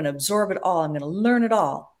 I'm going to absorb it all. I'm going to learn it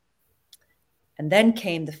all. And then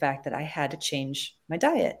came the fact that I had to change my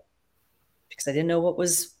diet because I didn't know what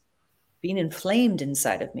was being inflamed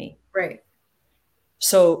inside of me. Right.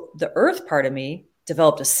 So the Earth part of me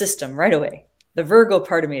developed a system right away. The Virgo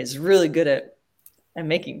part of me is really good at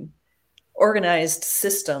making organized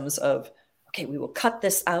systems of, okay, we will cut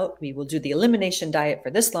this out. We will do the elimination diet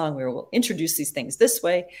for this long. We will introduce these things this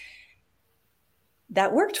way.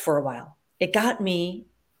 That worked for a while. It got me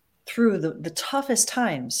through the toughest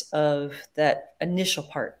times of that initial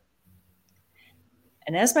part.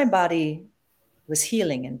 And as my body was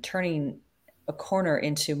healing and turning a corner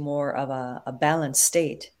into more of a balanced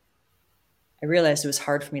state, I realized it was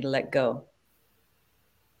hard for me to let go.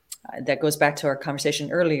 That goes back to our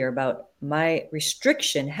conversation earlier about my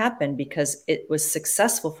restriction happened because it was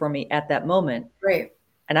successful for me at that moment. Right.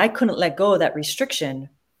 And I couldn't let go of that restriction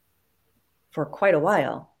for quite a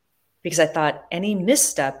while because I thought any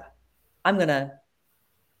misstep, the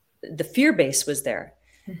fear base was there.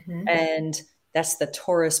 Mm-hmm. And that's the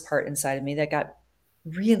Taurus part inside of me that got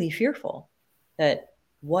really fearful that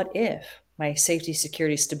what if my safety,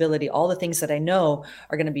 security, stability, all the things that I know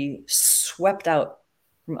are going to be swept out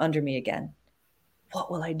from under me again?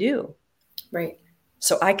 What will I do? Right.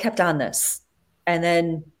 So I kept on this. And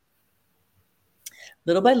then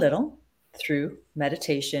little by little, through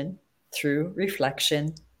meditation, through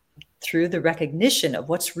reflection, through the recognition of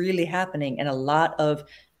what's really happening, and a lot of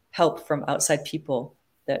help from outside people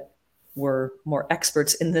that were more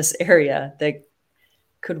experts in this area that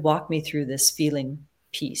could walk me through this feeling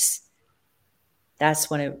piece. That's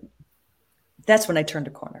when I turned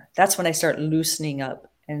a corner. That's when I start loosening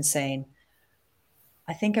up and saying,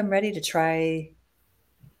 I think I'm ready to try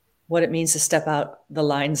what it means to step out the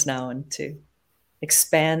lines now and to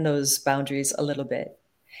expand those boundaries a little bit.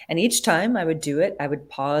 And each time I would do it, I would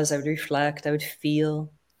pause, I would reflect, I would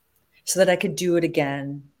feel so that I could do it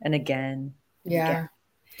again and again. And yeah. Again.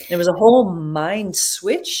 It was a whole mind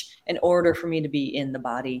switch in order for me to be in the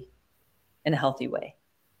body in a healthy way.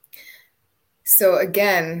 So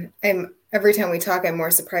again, every time we talk, I'm more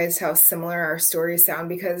surprised how similar our stories sound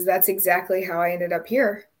because that's exactly how I ended up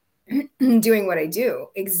here doing what I do.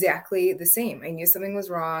 Exactly the same. I knew something was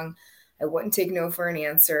wrong. I wouldn't take no for an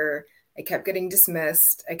answer. I kept getting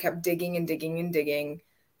dismissed. I kept digging and digging and digging.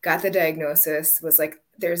 Got the diagnosis, was like,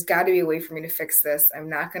 there's got to be a way for me to fix this. I'm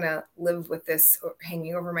not going to live with this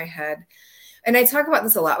hanging over my head. And I talk about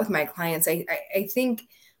this a lot with my clients. I think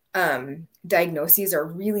diagnoses are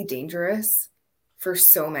really dangerous for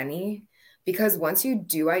so many because once you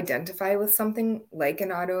do identify with something like an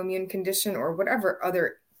autoimmune condition or whatever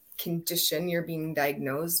other condition you're being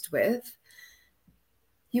diagnosed with,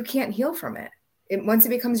 you can't heal from it. Once it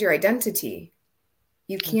becomes your identity,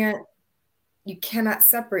 you cannot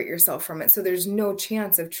separate yourself from it. So there's no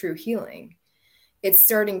chance of true healing. It's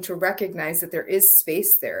starting to recognize that there is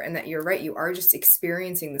space there and that you're right. You are just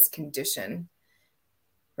experiencing this condition,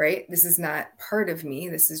 right? This is not part of me.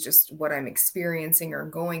 This is just what I'm experiencing or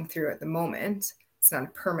going through at the moment. It's not a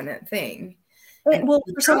permanent thing. And Well,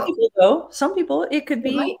 for some people, though, it could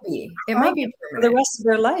it might be be. It might be for the permanent. rest of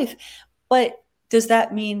their life. But does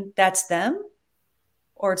that mean that's them,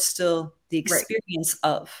 or it's still the Right. experience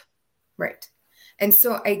of? Right. And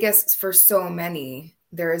so I guess for so many,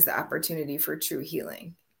 there is the opportunity for true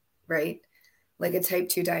healing, right? Like a type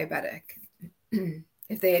 2 diabetic.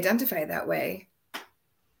 If they identify that way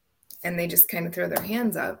and they just kind of throw their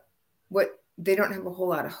hands up, they don't have a whole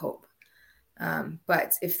lot of hope.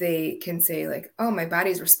 But if they can say like, oh, my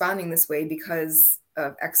body's responding this way because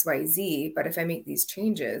of XYZ, but if I make these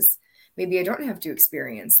changes, maybe I don't have to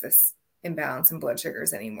experience this imbalance in blood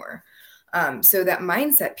sugars anymore. So that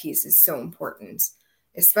mindset piece is so important,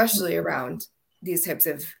 especially around these types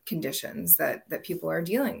of conditions that people are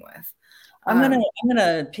dealing with. I'm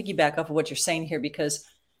gonna piggyback off of what you're saying here, because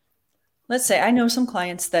let's say I know some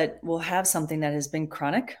clients that will have something that has been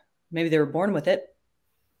chronic. Maybe they were born with it.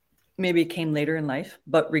 Maybe it came later in life,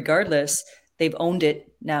 but regardless, they've owned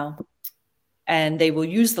it now. And they will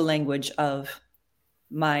use the language of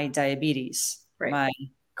my diabetes, Right. my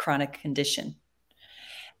chronic condition.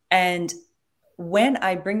 And when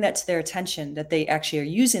I bring that to their attention, that they actually are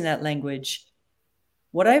using that language,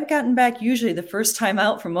 what I've gotten back usually the first time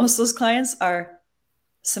out from most of those clients are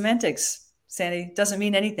semantics. Sandy, doesn't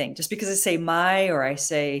mean anything. Just because I say my, or I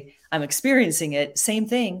say I'm experiencing it, same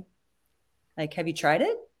thing. Like, have you tried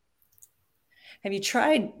it? Have you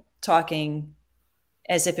tried talking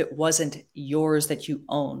as if it wasn't yours that you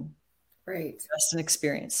own? Right. Just an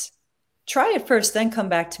experience. Try it first, then come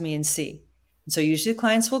back to me and see. And so usually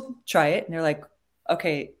clients will try it and they're like,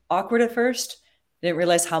 okay, awkward at first. Didn't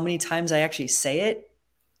realize how many times I actually say it,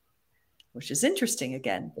 which is interesting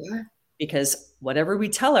again, Yeah. because whatever we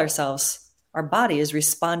tell ourselves, our body is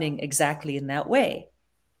responding exactly in that way.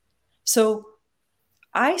 So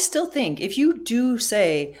I still think if you do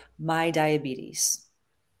say my diabetes,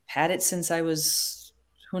 had it since I was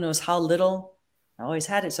who knows how little, I always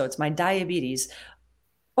had it, so it's my diabetes.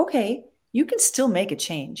 Okay, you can still make a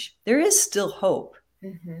change. There is still hope.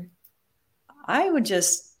 Mm-hmm. I would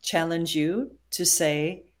just challenge you to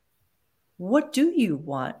say, what do you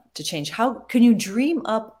want to change? How can you dream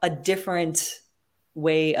up a different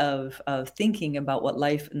way of thinking about what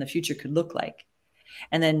life in the future could look like?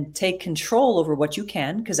 And then take control over what you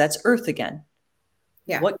can, because that's Earth again.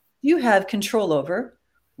 Yeah. What you have control over,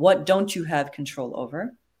 what don't you have control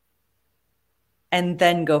over? And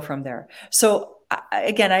then go from there. So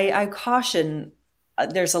again, I caution,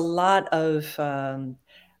 there's a lot of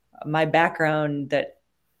my background that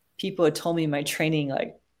people had told me in my training,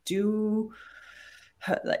 like,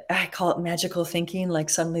 I call it magical thinking, like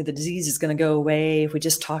suddenly the disease is going to go away if we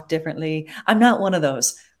just talk differently. I'm not one of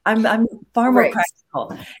those. I'm far more Right.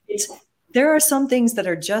 practical. There are some things that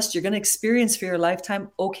are just you're going to experience for your lifetime,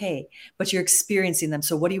 okay, but you're experiencing them.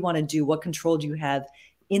 So what do you want to do? What control do you have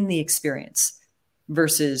in the experience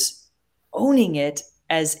versus owning it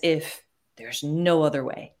as if there's no other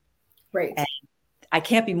way? Right. And I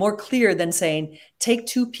can't be more clear than saying, take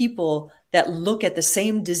two people that look at the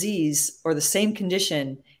same disease or the same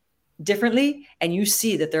condition differently, and you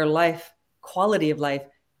see that their life, quality of life,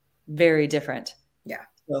 very different. Yeah.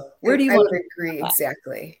 So where do you I want would agree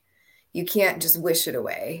exactly. You can't just wish it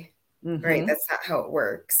away, right? That's not how it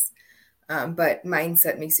works. But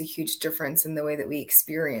mindset makes a huge difference in the way that we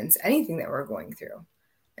experience anything that we're going through.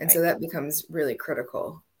 And so that becomes really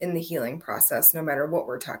critical in the healing process, no matter what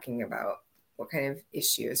we're talking about, what kind of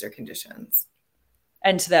issues or conditions.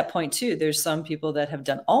 And to that point too, there's some people that have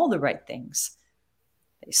done all the right things.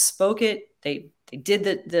 They spoke it, they did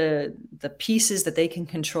the pieces that they can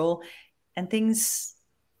control, and things,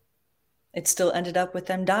 it still ended up with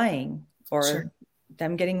them dying or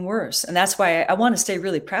them getting worse. And that's why I want to stay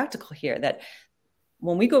really practical here, that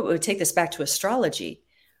when we take this back to astrology,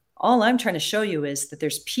 all I'm trying to show you is that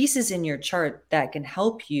there's pieces in your chart that can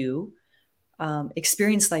help you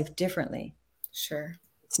experience life differently. Sure.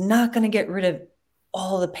 It's not going to get rid of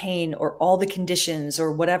all the pain or all the conditions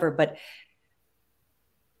or whatever, but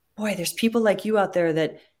boy, there's people like you out there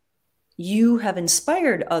that you have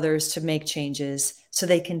inspired others to make changes so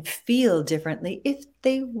they can feel differently if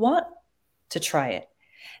they want to try it.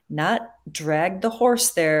 Not drag the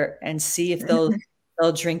horse there and see if they'll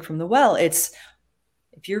drink from the well. It's,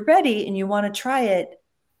 if you're ready and you want to try it,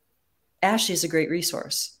 Ashley is a great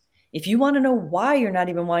resource. If you want to know why you're not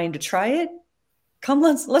even wanting to try it, come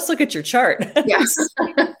let's look at your chart Yeah. and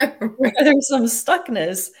see where there's some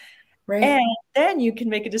stuckness. Right. And then you can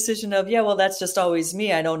make a decision of, yeah, well, that's just always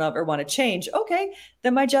me. I don't ever want to change. Okay,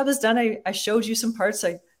 then my job is done. I showed you some parts.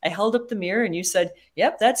 I held up the mirror and you said,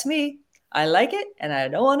 yep, that's me. I like it and I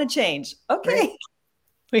don't want to change. Right. Okay,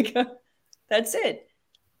 we go. That's it.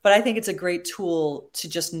 But I think it's a great tool to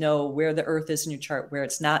just know where the earth is in your chart, where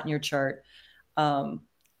it's not in your chart, um,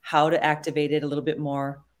 how to activate it a little bit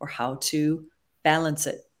more, or how to balance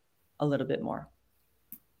it a little bit more.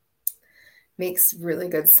 Makes really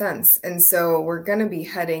good sense. And so we're going to be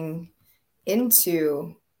heading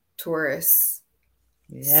into Taurus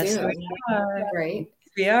Yes, we soon, are. right?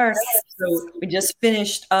 We are. So we just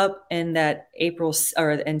finished up in that April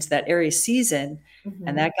or into that Aries season, and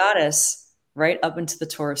Mhm. that got us right up into the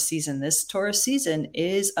Taurus season. This Taurus season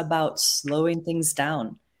is about slowing things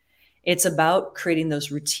down. It's about creating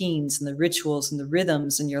those routines and the rituals and the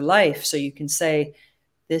rhythms in your life so you can say,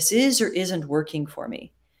 this is or isn't working for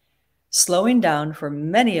me. Slowing down for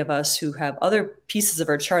many of us who have other pieces of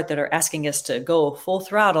our chart that are asking us to go full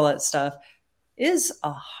throttle at stuff is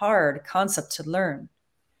a hard concept to learn.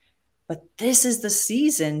 But this is the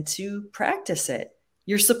season to practice it.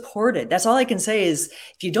 You're supported. That's all I can say is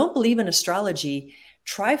if you don't believe in astrology,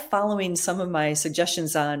 try following some of my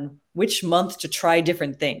suggestions on which month to try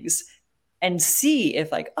different things and see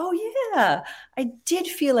if, like, oh, yeah, I did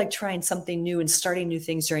feel like trying something new and starting new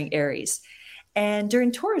things during Aries. And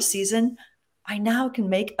during Taurus season, I now can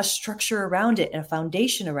make a structure around it and a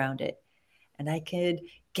foundation around it. And I could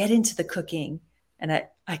get into the cooking. And I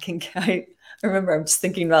remember I'm just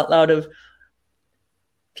thinking out loud of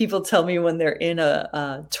people tell me when they're in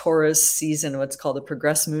a Taurus season, what's called a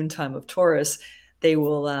progress moon time of Taurus, they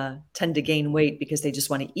will tend to gain weight because they just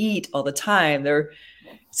want to eat all the time. They're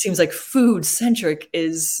seems like food centric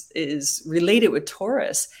is related with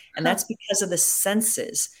Taurus, and Huh. that's because of the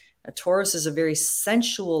senses. A Taurus is a very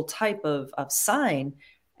sensual type of sign,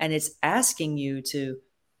 and it's asking you to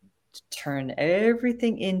turn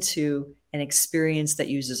everything into an experience that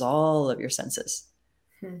uses all of your senses.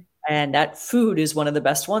 Hmm. And that food is one of the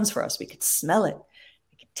best ones for us. We could smell it,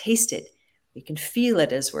 we can taste it, we can feel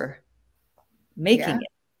it as we're Yeah. making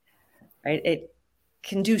it, right? It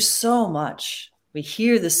can do so much. We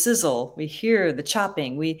hear the sizzle, we hear the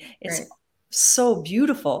chopping. It's Right. so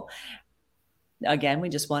beautiful. Again, we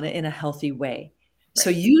just want it in a healthy way. So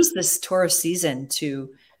Right. use this Taurus season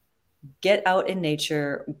to get out in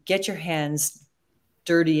nature, get your hands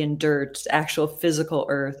dirty in dirt, actual physical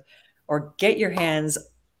earth, or get your hands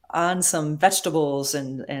on some vegetables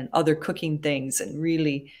and other cooking things and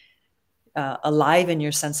really alive in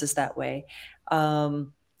your senses that way.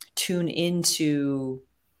 Tune into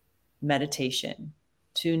meditation,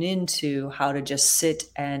 tune into how to just sit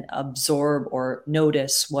and absorb or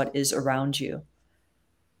notice what is around you.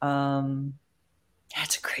 Yeah,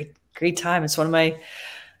 it's a great time. It's one of my,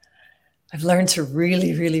 I've learned to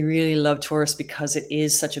really, really, really love Taurus because it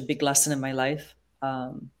is such a big lesson in my life.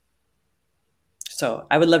 So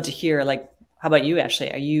I would love to hear, like, how about you, Ashley?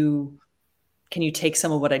 Can you take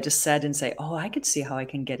some of what I just said and say, oh, I could see how I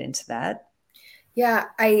can get into that? Yeah,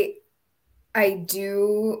 I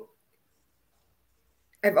do.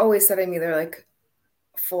 I've always said I'm either like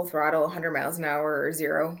full throttle, 100 miles an hour or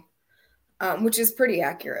zero, which is pretty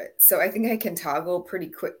accurate. So I think I can toggle pretty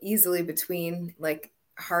quick, easily between like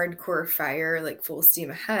hardcore fire, like full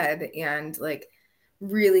steam ahead, and like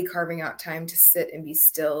really carving out time to sit and be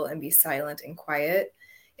still and be silent and quiet.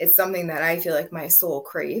 It's something that I feel like my soul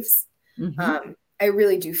craves. Mm-hmm. I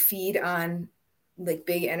really do feed on like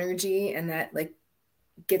big energy, and that like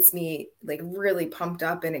gets me like really pumped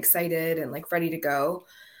up and excited and like ready to go.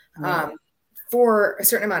 Right. Um, for a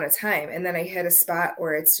certain amount of time. And then I hit a spot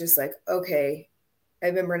where it's just like, okay,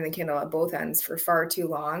 I've been burning the candle at both ends for far too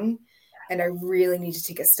long. And I really need to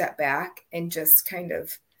take a step back and just kind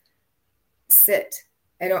of sit.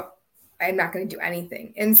 I'm not going to do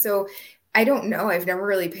anything. And so I don't know. I've never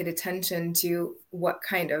really paid attention to what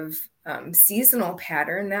kind of seasonal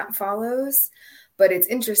pattern that follows. But it's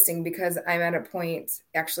interesting because I'm at a point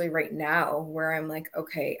actually right now where I'm like,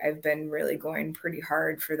 okay, I've been really going pretty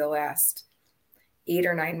hard for the last 8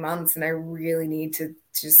 or 9 months, and I really need to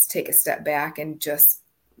just take a step back and just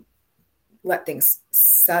let things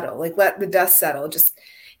settle, like let the dust settle, just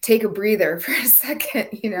take a breather for a second,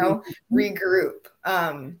 Mhm. regroup.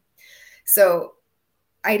 So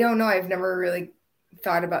I don't know. I've never really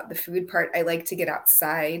thought about the food part. I like to get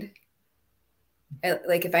outside.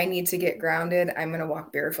 Like if I need to get grounded, I'm gonna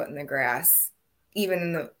walk barefoot in the grass, even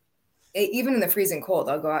in the even in the freezing cold.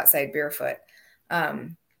 I'll go outside barefoot.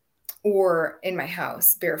 Um, or in my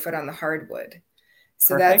house, barefoot on the hardwood.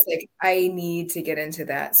 So that's Perfect. like, I need to get into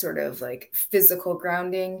that sort of like physical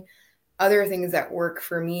grounding. Other things that work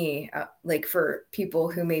for me, like for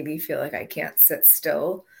people who maybe feel like I can't sit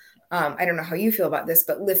still. I don't know how you feel about this,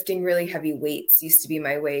 but lifting really heavy weights used to be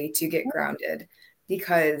my way to get grounded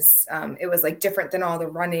because it was like different than all the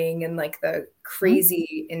running and like the Mhm.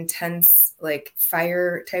 crazy intense like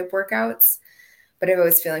fire type workouts. But I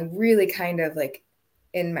was feeling really kind of like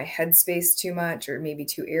in my headspace too much or maybe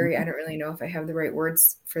too airy. I don't really know if I have the right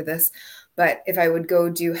words for this, but if I would go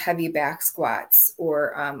do heavy back squats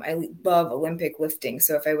or I love Olympic lifting.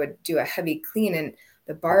 So if I would do a heavy clean and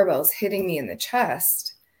the barbell's hitting me in the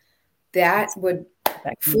chest, that It's would back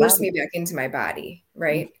in the force body. me back into my body, Mhm.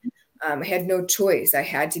 right? I had no choice. I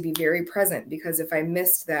had to be very present because if I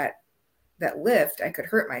missed that lift, I could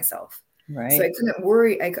hurt myself. So I Right. couldn't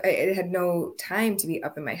worry. I had no time to be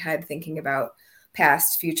up in my head thinking about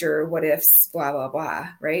past, future, what ifs, blah, blah, blah,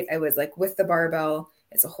 right? I was like with the barbell,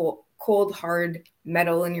 it's a whole cold, hard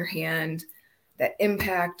metal in your hand, that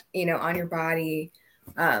impact, on your body.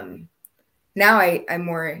 Um, Now I'm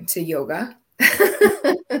more into yoga.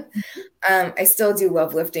 I still do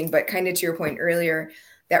love lifting, but kind of to your point earlier,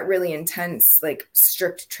 that really intense, like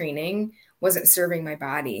strict training wasn't serving my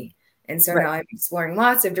body. And so Right. now I'm exploring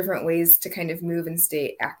lots of different ways to kind of move and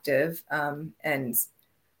stay active. And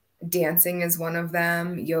dancing is one of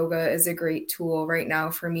them. Yoga is a great tool right now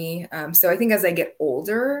for me. So I think as I get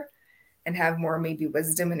older and have more maybe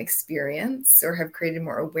wisdom and experience or have created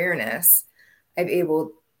more awareness, I'm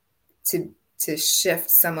able to shift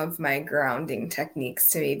some of my grounding techniques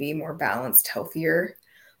to maybe more balanced, healthier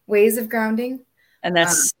ways of grounding. And Um,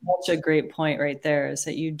 that's such a great point right there is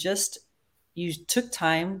that you took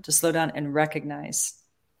time to slow down and recognize,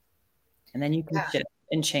 and then you can yeah. shift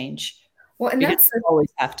and change Well, and because that's you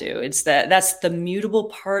always have to. That's the mutable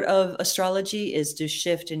part of astrology is to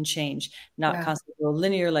shift and change, not yeah. constantly go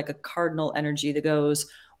linear like a cardinal energy that goes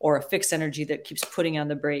or a fixed energy that keeps putting on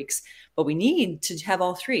the brakes. But we need to have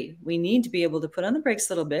all three. We need to be able to put on the brakes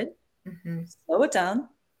a little bit, Hmm. slow it down,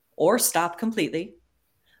 or stop completely,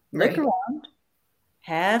 look Right. around,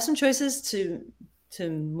 have some choices to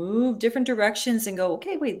move different directions and go,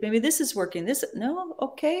 okay, wait, maybe this is working. This no,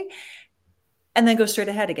 okay. And then go straight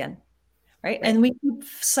ahead again. Right. Right. And we keep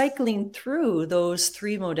cycling through those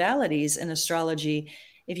three modalities in astrology.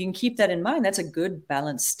 If you can keep that in mind, that's a good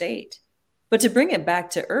balanced state. But to bring it back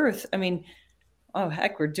to Earth, I mean, oh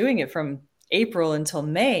heck, we're doing it from April until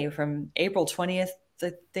May, from April 20th.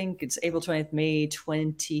 I think it's April 20th, May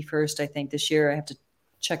 21st, I think this year. I have to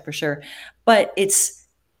check for sure. But it's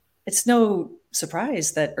no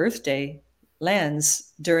surprise that Earth Day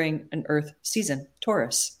lands during an Earth season,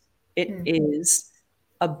 Taurus. It Hmm. is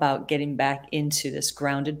about getting back into this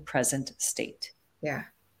grounded present state. Yeah.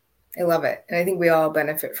 I love it. And I think we all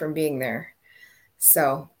benefit from being there.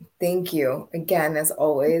 So thank you again, as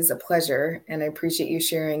always, a pleasure. And I appreciate you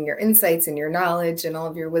sharing your insights and your knowledge and all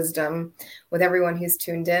of your wisdom with everyone who's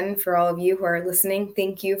tuned in. For all of you who are listening,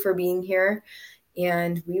 thank you for being here.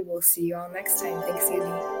 And we will see you all next time. Thanks,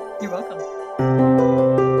 Andy. You're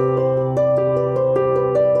welcome.